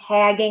posting and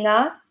tagging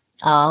us.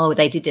 Oh,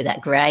 they did do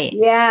that. Great.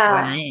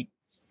 Yeah. Right.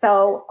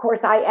 So, of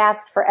course, I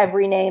asked for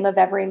every name of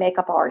every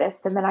makeup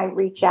artist, and then I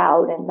reach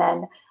out and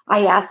then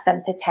I ask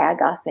them to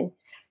tag us. And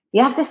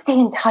you have to stay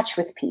in touch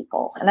with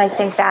people. And I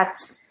think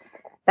that's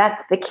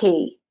the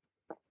key.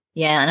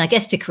 Yeah. And I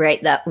guess to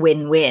create that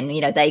win-win,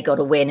 they got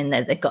a win and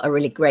they've got a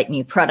really great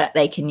new product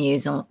they can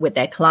use with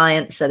their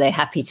clients. So they're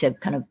happy to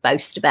kind of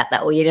boast about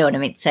that, or,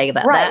 say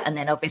about that. And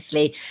then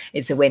obviously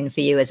it's a win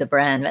for you as a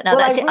brand. But no,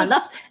 that's it. I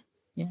love that.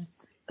 Yeah.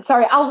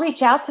 Sorry, I'll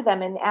reach out to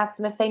them and ask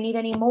them if they need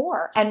any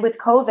more. And with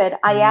COVID,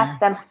 I asked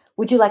them,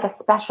 would you like a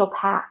special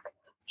pack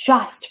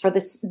just for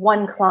this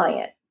one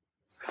client?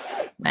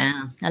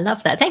 Wow. I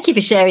love that. Thank you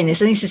for sharing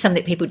this. And this is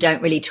something people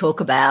don't really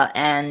talk about.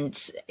 And,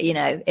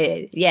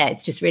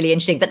 it's just really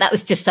interesting. But that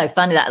was just so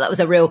funny. That was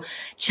a real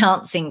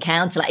chance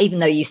encounter, like, even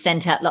though you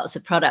sent out lots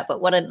of product.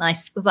 But what a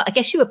nice, but I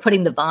guess you were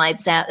putting the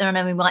vibes out there. I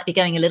know we might be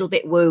going a little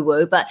bit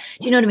woo-woo, but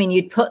do you know what I mean?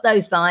 You'd put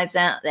those vibes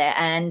out there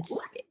and,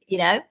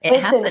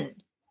 it happened.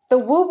 The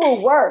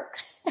woo-woo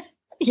works.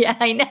 Yeah,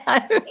 I know.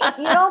 If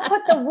you don't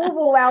put the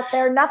woo-woo out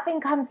there,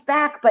 nothing comes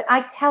back. But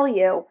I tell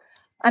you,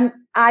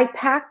 I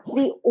packed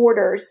the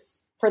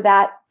orders for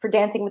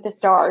Dancing with the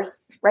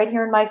Stars right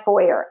here in my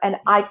foyer, and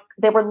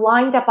they were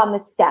lined up on the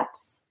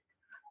steps.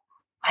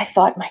 I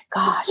thought, my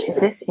gosh, is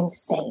this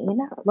insane?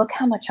 Look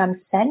how much I'm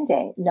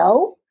sending.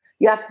 No,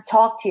 you have to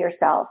talk to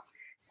yourself.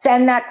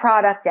 Send that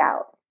product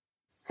out.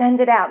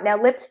 Send it out.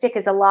 Now, lipstick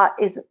is a lot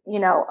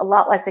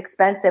less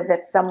expensive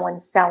if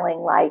someone's selling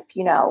like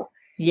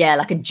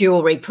like a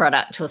jewelry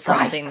product or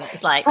something. Right,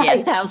 it's like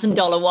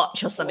 $1,000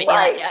 watch or something.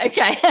 Right. Yeah,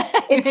 okay.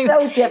 It's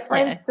so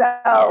different.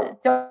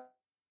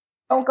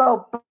 Don't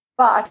go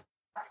bust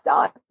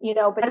on,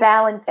 but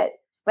balance it.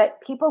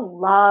 But people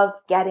love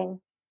getting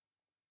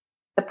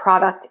the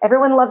product.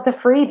 Everyone loves a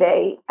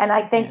freebie. And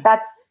I think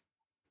that's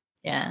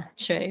Yeah,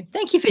 true.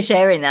 Thank you for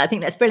sharing that. I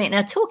think that's brilliant.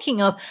 Now,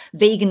 talking of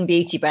vegan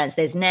beauty brands,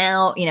 there's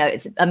now,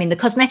 the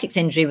cosmetics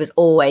industry was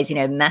always,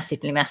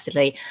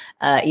 massively,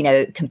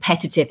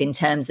 competitive in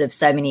terms of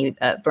so many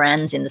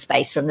brands in the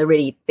space, from the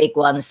really big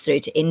ones through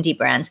to indie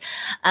brands.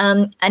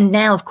 And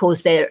now, of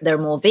course, there are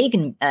more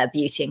vegan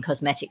beauty and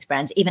cosmetics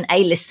brands, even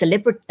A-list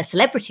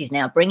celebrities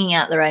now bringing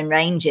out their own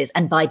ranges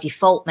and by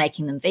default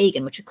making them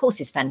vegan, which of course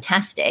is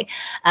fantastic.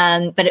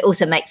 But it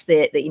also makes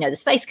the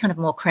space kind of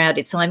more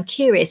crowded. So I'm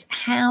curious,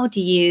 how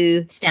do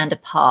you stand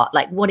apart?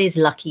 Like, what is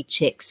Lucky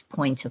Chick's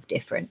point of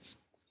difference?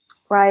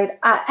 Right.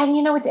 And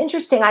it's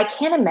interesting. I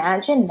can't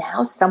imagine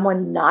now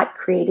someone not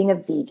creating a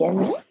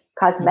vegan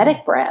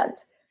cosmetic brand.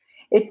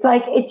 It's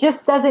like, it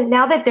just doesn't,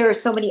 now that there are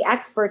so many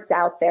experts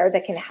out there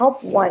that can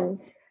help one,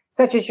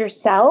 such as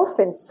yourself,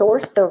 and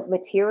source the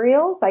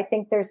materials, I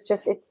think there's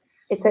just, it's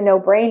a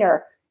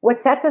no-brainer.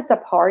 What sets us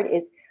apart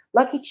is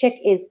Lucky Chick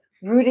is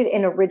rooted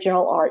in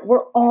original art.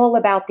 We're all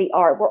about the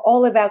art. We're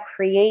all about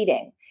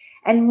creating.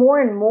 And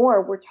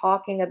more, we're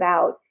talking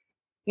about,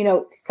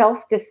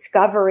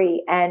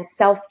 self-discovery and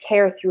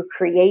self-care through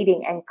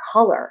creating and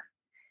color.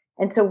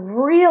 And so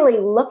really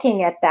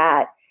looking at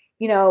that,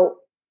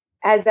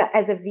 as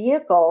a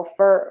vehicle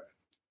for,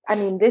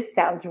 this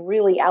sounds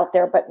really out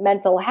there, but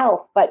mental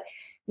health, but,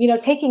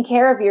 taking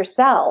care of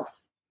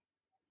yourself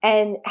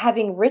and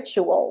having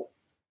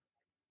rituals,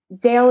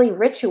 daily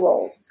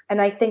rituals.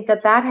 And I think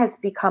that has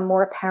become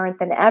more apparent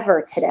than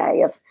ever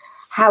today, of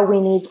how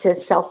we need to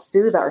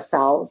self-soothe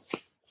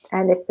ourselves.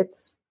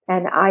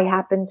 And I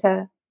happen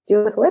to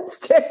do it with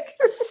lipstick.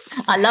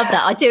 I love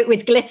that. I do it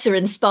with glitter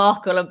and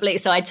sparkle and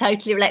bleach. So I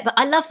totally relate. But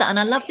I love that. And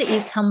I love that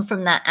you come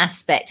from that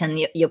aspect, and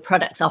your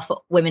products are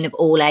for women of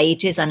all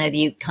ages. I know that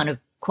you kind of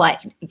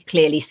quite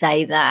clearly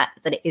say that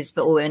it is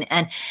for all women.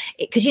 And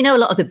because a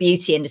lot of the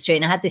beauty industry,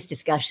 and I had this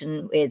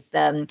discussion with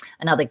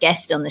another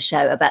guest on the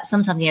show about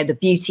sometimes the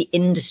beauty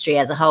industry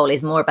as a whole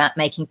is more about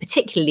making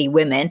particularly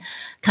women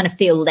kind of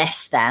feel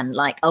less than,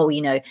 like,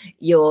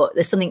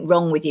 there's something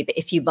wrong with you, but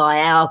if you buy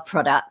our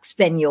products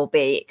then you'll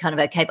be kind of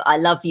okay. But I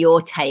love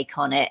your take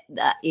on it,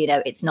 that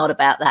it's not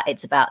about that.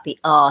 It's about the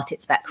art,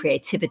 it's about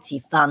creativity,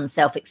 fun,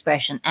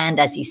 self-expression, and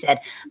as you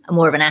said,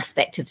 more of an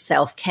aspect of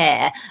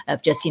self-care,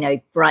 of just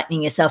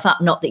brightening yourself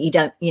up. Not that you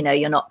don't,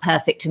 you're not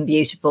perfect and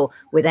beautiful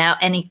without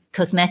any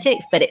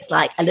cosmetics, but it's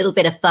like a little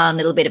bit of fun, a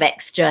little bit of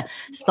extra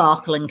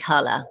sparkle and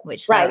color,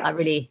 which right.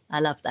 I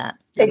love that.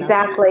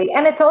 Exactly.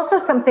 And it's also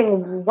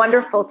something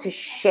wonderful to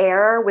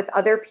share with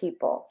other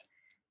people.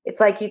 It's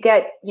like you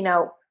get,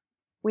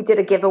 we did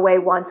a giveaway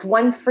once,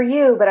 one for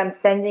you, but I'm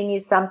sending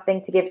you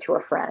something to give to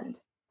a friend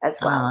as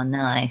well. Oh,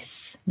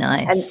 nice.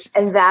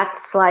 And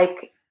that's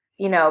like,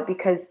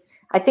 because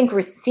I think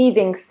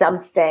receiving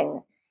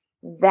something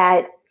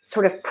that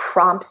sort of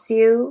prompts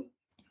you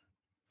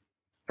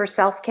for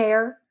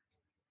self-care.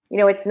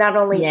 It's not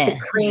only the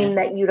cream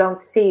that you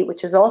don't see,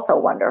 which is also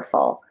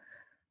wonderful,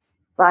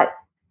 but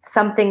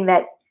something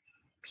that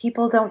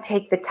people don't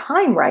take the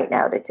time right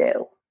now to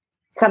do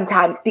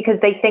sometimes because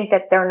they think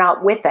that they're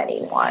not with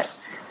anyone.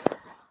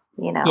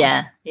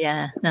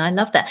 Yeah. No, I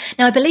love that.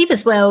 Now, I believe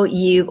as well,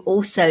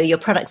 your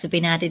products have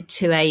been added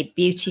to a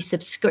beauty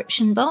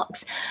subscription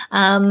box.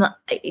 Don't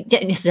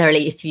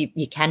necessarily, if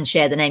you can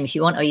share the name if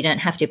you want, or you don't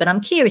have to, but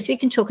I'm curious if you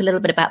can talk a little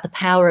bit about the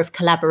power of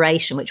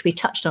collaboration, which we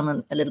touched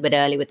on a little bit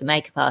earlier with the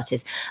makeup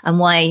artist, and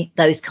why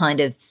those kind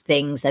of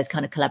things, those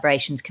kind of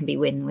collaborations can be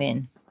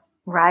win-win.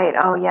 Right.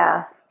 Oh,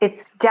 yeah.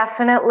 It's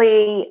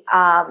definitely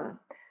a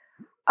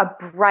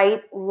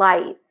bright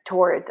light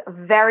towards a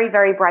very,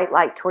 very bright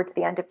light towards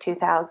the end of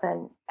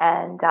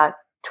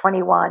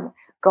 2021,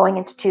 going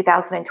into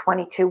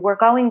 2022. We're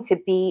going to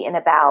be in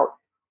about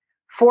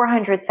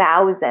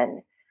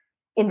 400,000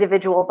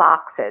 individual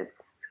boxes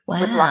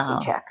with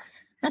Lucky Chick.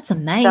 That's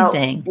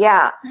amazing.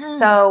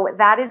 So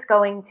that is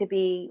going to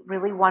be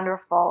really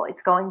wonderful.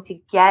 It's going to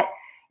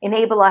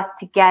enable us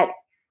to get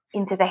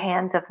into the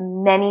hands of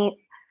many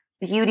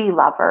beauty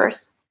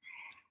lovers.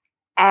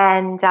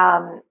 And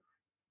and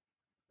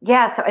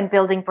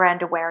building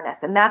brand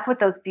awareness. And that's what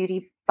those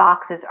beauty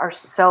boxes are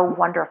so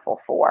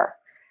wonderful for.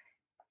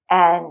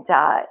 And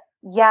so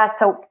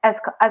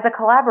as a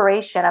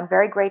collaboration, I'm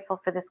very grateful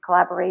for this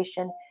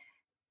collaboration.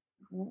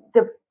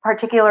 The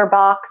particular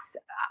box,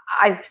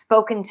 I've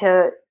spoken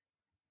to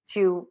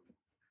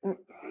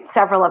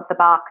several of the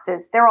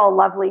boxes. They're all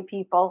lovely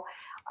people.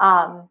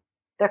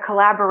 The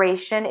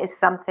collaboration is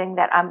something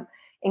that I'm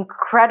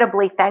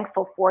incredibly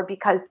thankful for,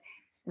 because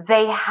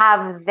they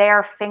have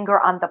their finger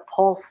on the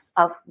pulse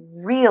of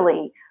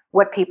really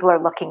what people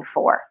are looking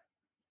for.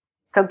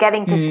 So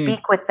getting to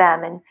speak with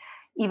them and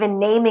even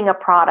naming a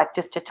product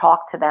just to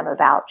talk to them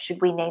about, should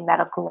we name that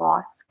a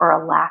gloss or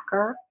a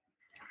lacquer?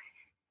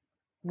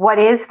 What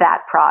is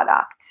that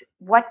product?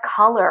 What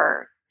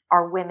color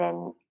are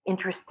women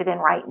interested in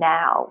right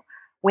now?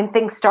 When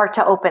things start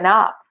to open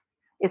up,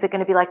 is it going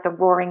to be like the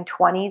roaring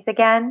 20s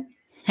again?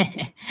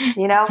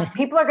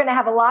 People are going to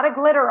have a lot of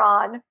glitter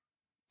on.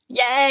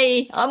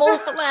 Yay, I'm all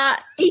for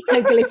that.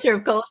 Eco glitter,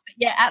 of course. But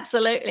yeah,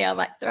 absolutely. I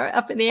might throw it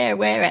up in the air,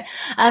 wear it.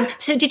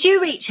 So did you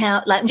reach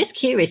out? I'm just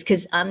curious,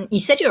 because you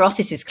said your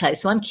office is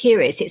closed. So I'm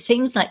curious. It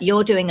seems like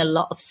you're doing a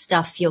lot of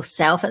stuff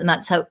yourself at the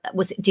moment. So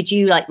did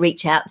you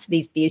reach out to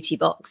these beauty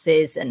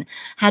boxes, and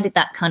how did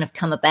that kind of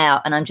come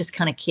about? And I'm just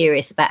kind of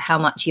curious about how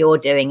much you're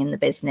doing in the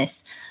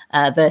business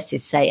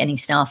versus, say, any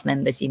staff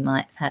members you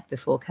might have had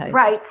before COVID.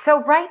 Right.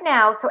 So right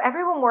now,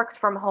 everyone works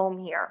from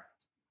home here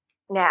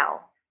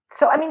now.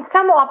 So,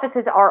 some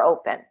offices are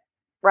open,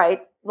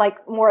 right?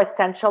 Like more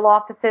essential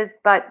offices,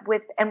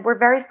 and we're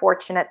very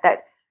fortunate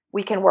that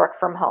we can work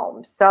from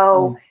home.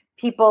 So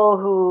people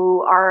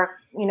who are,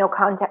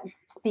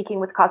 speaking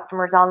with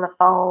customers on the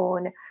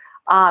phone,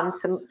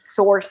 some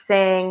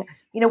sourcing,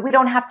 we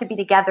don't have to be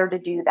together to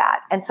do that.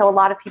 And so a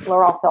lot of people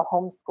are also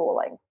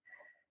homeschooling.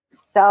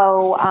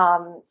 So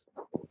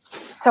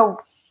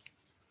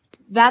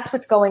that's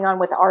what's going on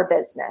with our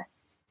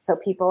business. So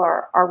people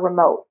are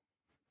remote.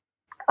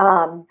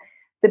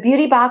 The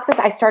beauty boxes,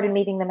 I started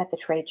meeting them at the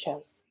trade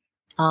shows.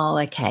 Oh,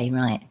 okay.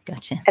 Right.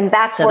 Gotcha. And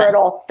that's where it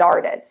all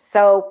started.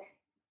 So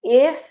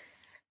if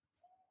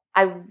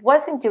I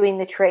wasn't doing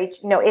the trade,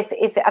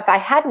 if I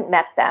hadn't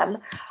met them,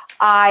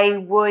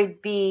 I would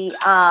be,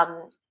 I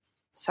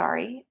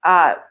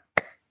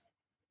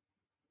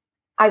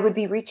would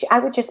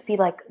just be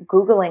like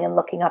Googling and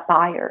looking up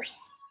buyers.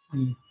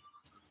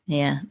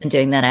 Yeah, and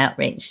doing that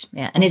outreach.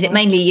 Yeah. And is it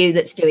mainly you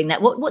that's doing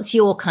that? What's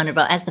your kind of,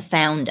 as the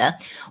founder,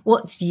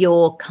 what's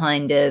your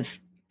kind of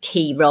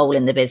key role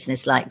in the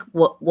business? Like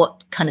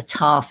what kind of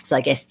tasks,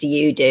 I guess, do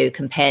you do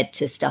compared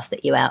to stuff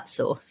that you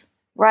outsource?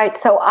 Right.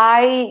 So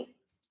I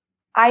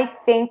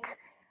think,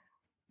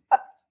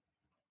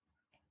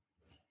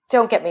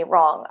 don't get me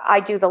wrong,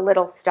 I do the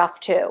little stuff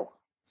too,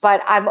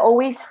 but I'm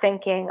always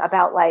thinking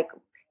about, like,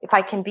 if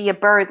I can be a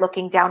bird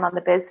looking down on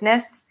the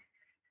business,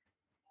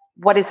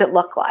 what does it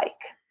look like?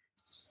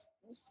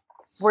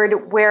 Where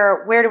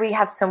do we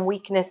have some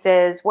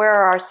weaknesses? Where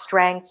are our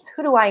strengths?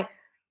 Who do I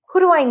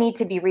need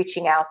to be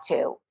reaching out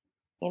to?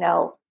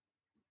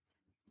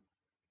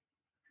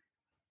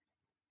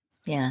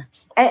 Yeah.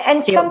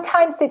 And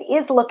sometimes it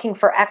is looking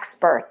for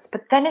experts,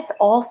 but then it's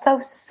also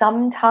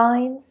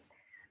sometimes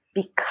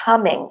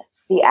becoming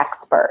the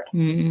expert.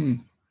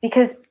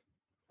 Because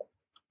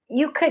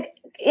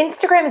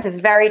Instagram is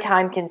very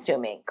time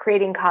consuming,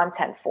 creating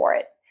content for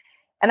it.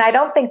 And I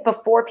don't think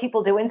before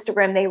people do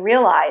Instagram, they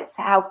realize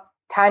how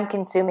time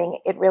consuming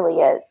it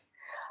really is.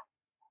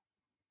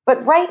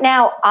 But right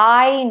now,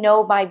 I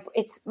know my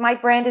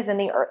brand is in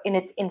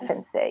its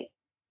infancy.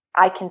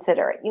 I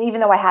consider it,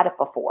 even though I had it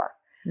before.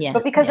 Yeah.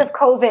 But because of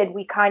COVID,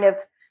 we kind of,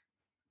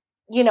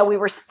 we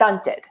were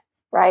stunted,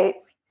 right?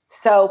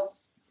 So,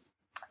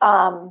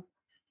 so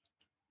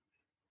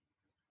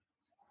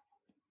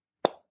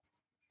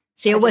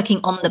you're working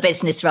on the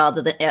business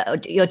rather than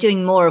you're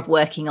doing more of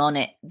working on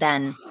it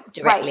than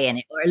directly in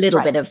it, or a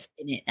little bit of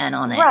in it and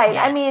on it. Right.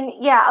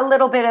 Yeah. A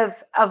little bit of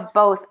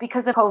both.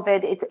 Because of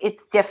COVID,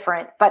 it's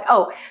different. But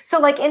so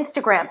like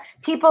Instagram,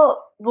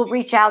 people will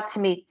reach out to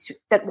me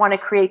that want to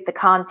create the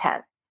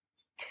content.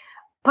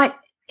 But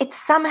it's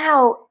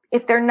somehow,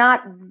 if they're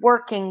not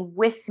working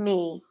with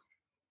me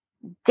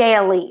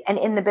daily and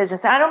in the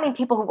business. And I don't mean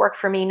people who work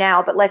for me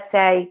now, but let's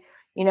say,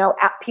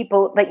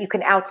 people that you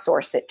can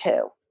outsource it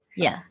to.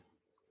 Yeah.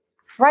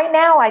 Right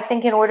now, I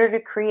think in order to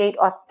create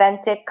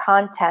authentic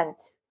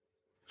content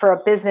for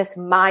a business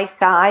my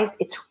size,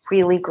 it's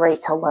really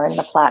great to learn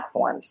the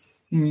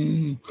platforms.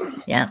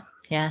 Yeah.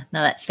 Yeah,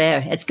 no, that's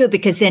fair. It's good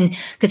because then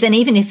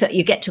even if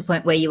you get to a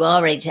point where you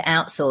are ready to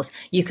outsource,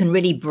 you can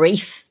really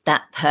brief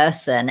that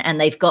person and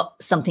they've got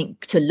something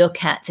to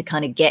look at to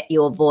kind of get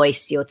your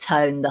voice, your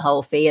tone, the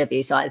whole feel of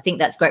you. So I think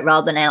that's great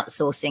rather than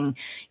outsourcing,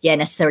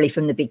 necessarily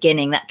from the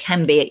beginning. That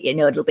can be, a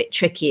little bit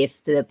tricky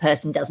if the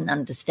person doesn't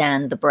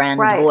understand the brand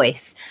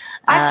voice.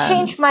 I've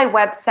changed my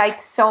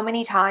website so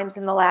many times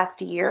in the last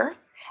year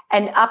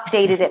and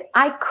updated it.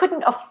 I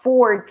couldn't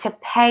afford to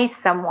pay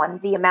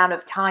someone the amount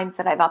of times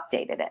that I've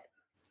updated it.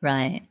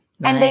 Right.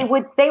 And they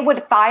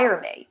would fire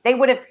me. I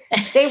would have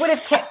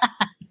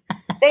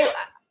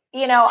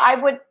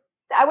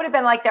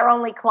been like their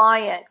only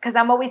client because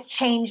I'm always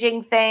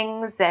changing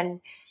things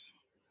but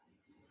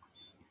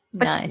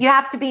nice. You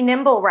have to be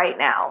nimble right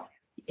now.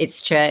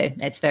 It's true.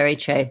 It's very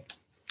true.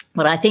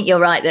 Well, I think you're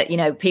right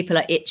that, people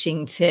are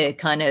itching to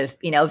kind of,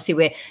 obviously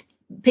we're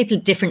people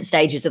at different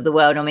stages of the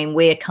world. I mean,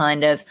 we're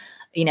kind of,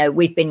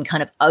 we've been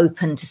kind of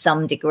open to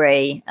some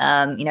degree,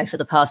 for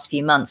the past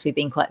few months. We've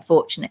been quite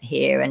fortunate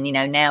here. And,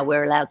 now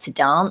we're allowed to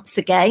dance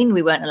again.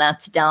 We weren't allowed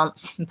to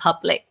dance in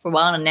public for a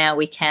while, and now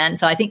we can.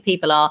 So I think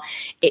people are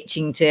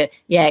itching to,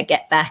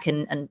 get back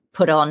and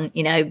put on,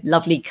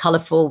 lovely,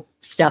 colourful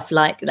stuff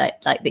like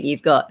that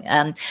you've got.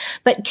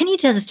 But can you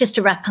tell us, just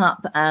to wrap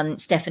up,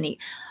 Stephanie,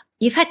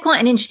 you've had quite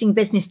an interesting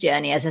business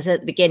journey. As I said at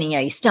the beginning,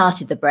 you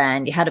started the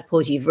brand, you had a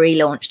pause, you've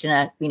relaunched in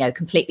a,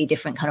 completely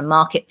different kind of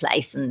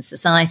marketplace and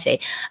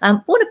society.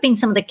 What have been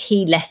some of the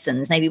key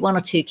lessons, maybe one or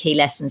two key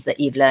lessons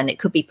that you've learned? It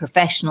could be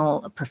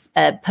personal,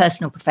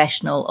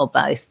 professional, or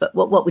both. But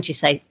what would you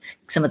say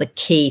some of the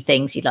key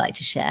things you'd like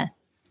to share?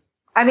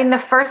 I mean, the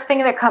first thing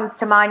that comes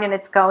to mind, and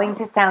it's going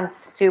to sound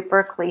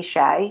super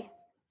cliche,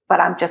 but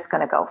I'm just going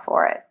to go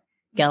for it.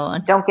 Go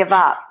on. Don't give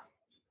up.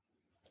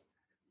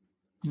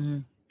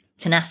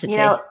 Tenacity.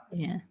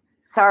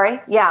 Sorry.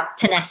 Yeah.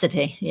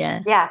 Tenacity.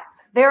 Yeah. Yes.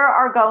 There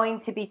are going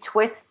to be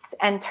twists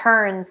and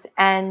turns,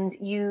 and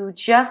the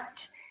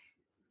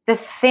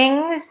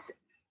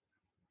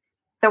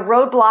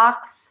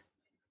roadblocks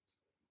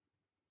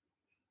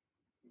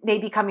may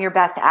become your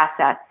best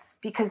assets,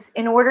 because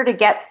in order to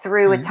get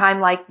through a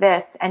time like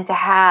this and to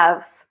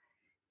have,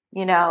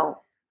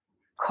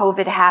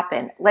 COVID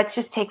happen, let's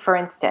just take, for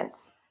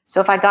instance,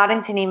 so if I got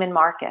into Neiman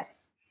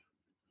Marcus,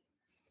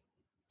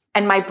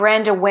 and my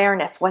brand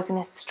awareness wasn't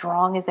as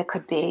strong as it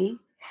could be,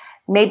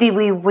 maybe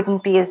we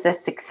wouldn't be as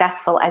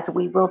successful as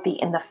we will be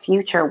in the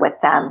future with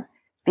them,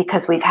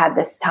 because we've had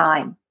this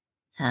time.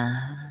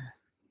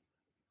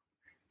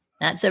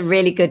 That's a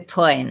really good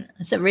point.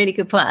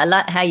 I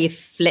like how you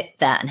flip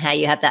that and how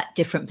you have that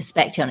different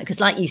perspective on it.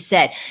 Because like you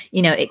said,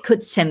 it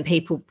could send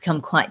people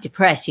become quite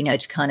depressed,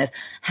 to kind of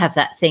have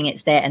that thing,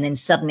 it's there, and then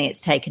suddenly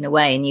it's taken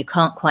away and you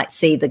can't quite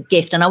see the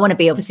gift. And I want to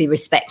be obviously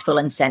respectful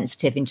and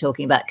sensitive in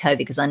talking about COVID,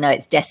 because I know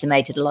it's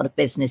decimated a lot of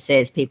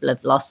businesses. People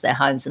have lost their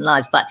homes and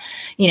lives. But,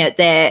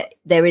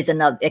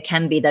 there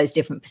can be those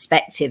different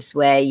perspectives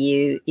where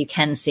you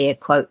can see a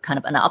quote, kind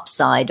of an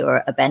upside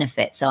or a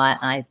benefit. So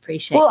I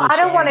appreciate. Well, I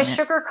don't want to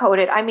sugarcoat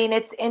it. I mean,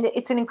 it's an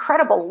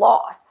incredible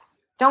loss.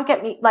 Don't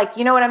get me,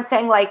 you know what I'm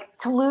saying?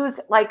 To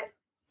lose,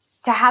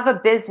 to have a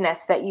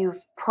business that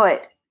you've put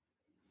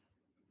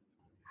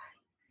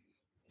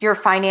your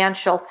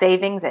financial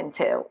savings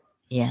into.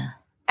 Yeah.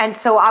 And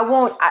so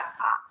I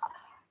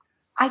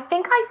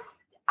think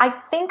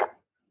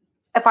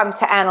if I'm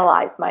to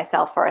analyze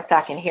myself for a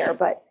second here,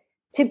 but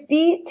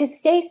to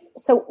stay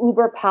so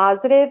uber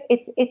positive,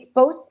 it's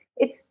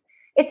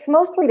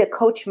mostly to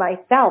coach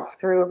myself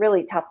through a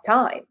really tough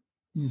time.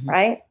 Mm-hmm.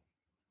 Right?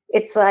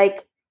 It's I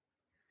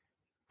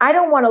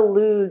don't want to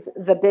lose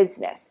the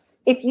business.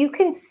 If you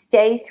can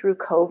stay through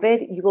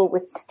COVID, you will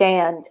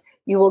withstand,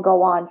 you will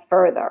go on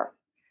further.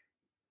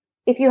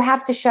 If you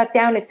have to shut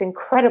down, it's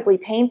incredibly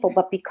painful,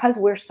 but because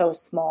we're so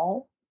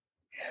small,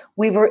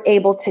 we were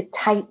able to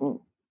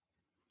tighten.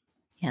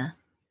 Yeah.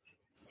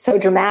 So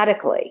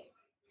dramatically.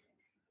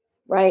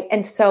 Right?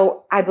 And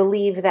so I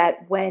believe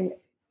that when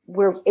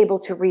we're able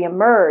to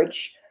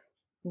reemerge,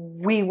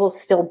 we will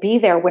still be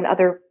there when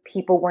other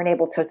people weren't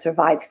able to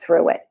survive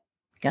through it.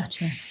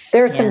 Gotcha.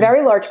 There are some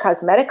very large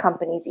cosmetic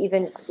companies,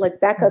 even like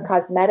Becca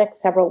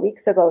Cosmetics several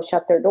weeks ago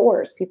shut their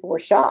doors. People were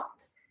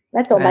shocked.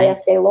 That's owned by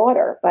Estee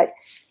Lauder, but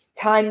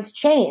times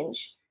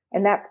change,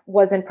 and that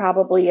wasn't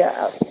probably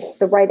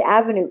the right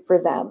avenue for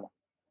them.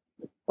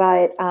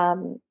 But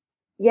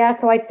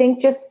so I think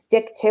just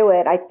stick to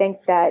it. I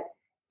think that,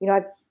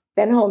 I've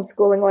been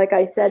homeschooling, like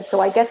I said,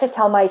 so I get to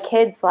tell my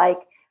kids,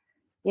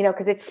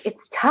 because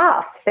it's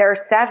tough. They're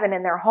 7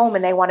 and they're home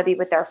and they want to be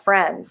with their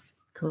friends.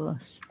 Of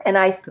course. And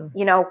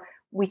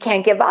we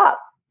can't give up.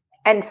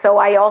 And so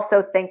I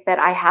also think that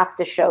I have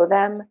to show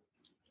them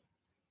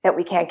that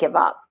we can't give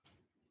up.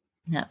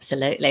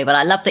 Absolutely. Well,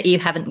 I love that you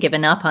haven't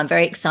given up. I'm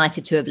very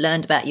excited to have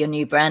learned about your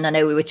new brand. I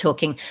know we were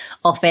talking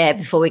off air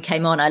before we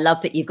came on. I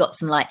love that you've got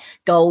some like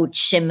gold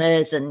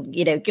shimmers and,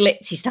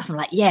 glitzy stuff. I'm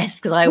like, yes,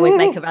 because I always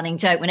make a running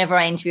joke whenever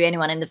I interview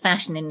anyone in the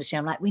fashion industry.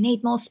 I'm like, we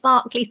need more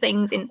sparkly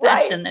things in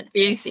fashion and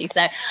beauty.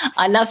 So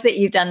I love that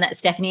you've done that,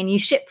 Stephanie. And you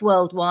ship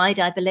worldwide,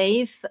 I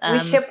believe. We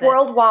ship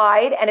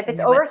worldwide. And if it's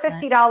over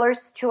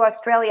 $50 to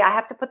Australia, I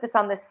have to put this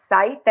on the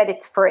site that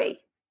it's free.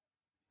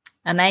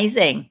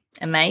 Amazing.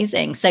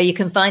 So you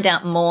can find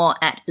out more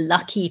at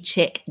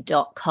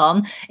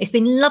luckychick.com. It's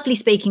been lovely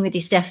speaking with you,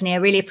 Stephanie. I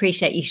really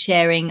appreciate you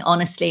sharing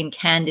honestly and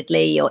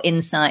candidly your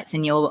insights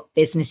and your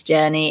business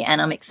journey.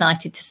 And I'm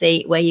excited to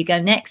see where you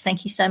go next.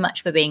 Thank you so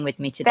much for being with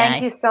me today.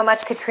 Thank you so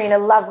much, Katrina.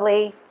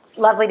 Lovely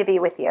to be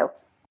with you.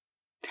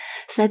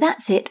 So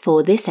that's it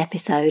for this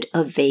episode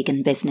of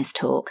Vegan Business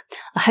Talk.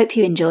 I hope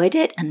you enjoyed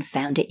it and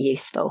found it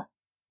useful.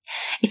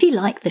 If you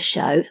like the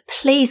show,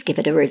 please give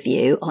it a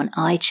review on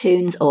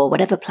iTunes or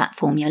whatever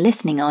platform you're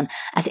listening on,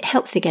 as it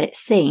helps to get it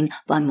seen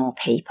by more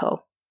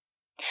people.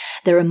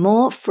 There are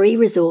more free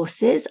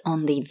resources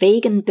on the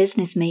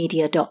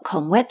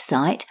veganbusinessmedia.com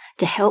website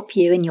to help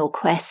you in your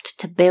quest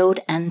to build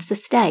and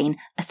sustain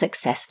a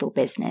successful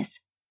business.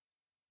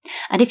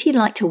 And if you'd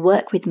like to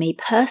work with me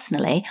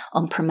personally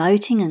on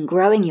promoting and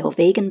growing your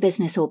vegan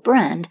business or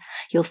brand,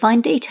 you'll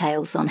find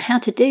details on how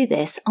to do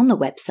this on the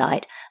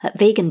website at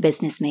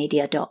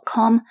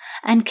veganbusinessmedia.com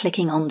and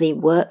clicking on the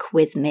Work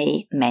With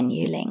Me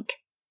menu link.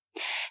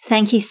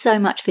 Thank you so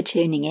much for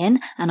tuning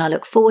in, and I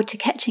look forward to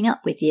catching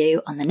up with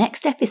you on the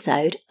next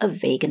episode of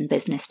Vegan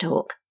Business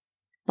Talk.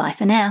 Bye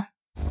for now.